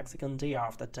movie's Mexican Day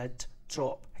of the Dead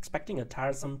trope, expecting a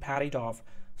tiresome parody of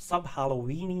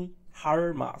sub-Halloweeny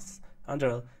horror masks under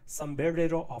a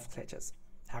sombrero of glitches.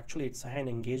 Actually, it's an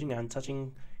engaging and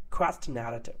touching quest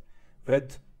narrative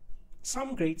with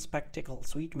some great spectacle,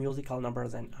 sweet musical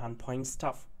numbers, and on-point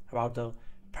stuff about the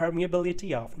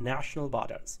permeability of national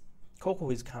borders. Coco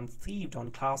is conceived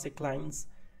on classic lines,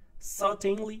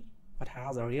 certainly, but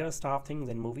has the rarest of things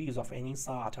in movies of any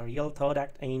sort, a real third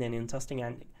act and an interesting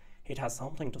ending. It has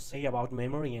something to say about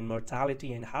memory and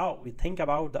mortality and how we think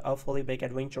about the awfully big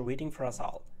adventure waiting for us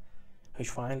all, which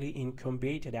finally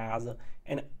incubated as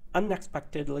an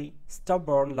unexpectedly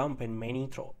stubborn lump in many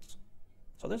throats.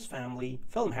 So this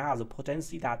film has a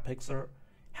potency that Pixar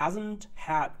hasn't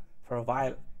had for a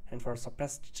while, and for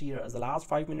suppressed tears, the last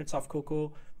 5 minutes of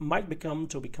Coco might become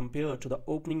to be compared to the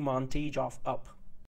opening montage of Up.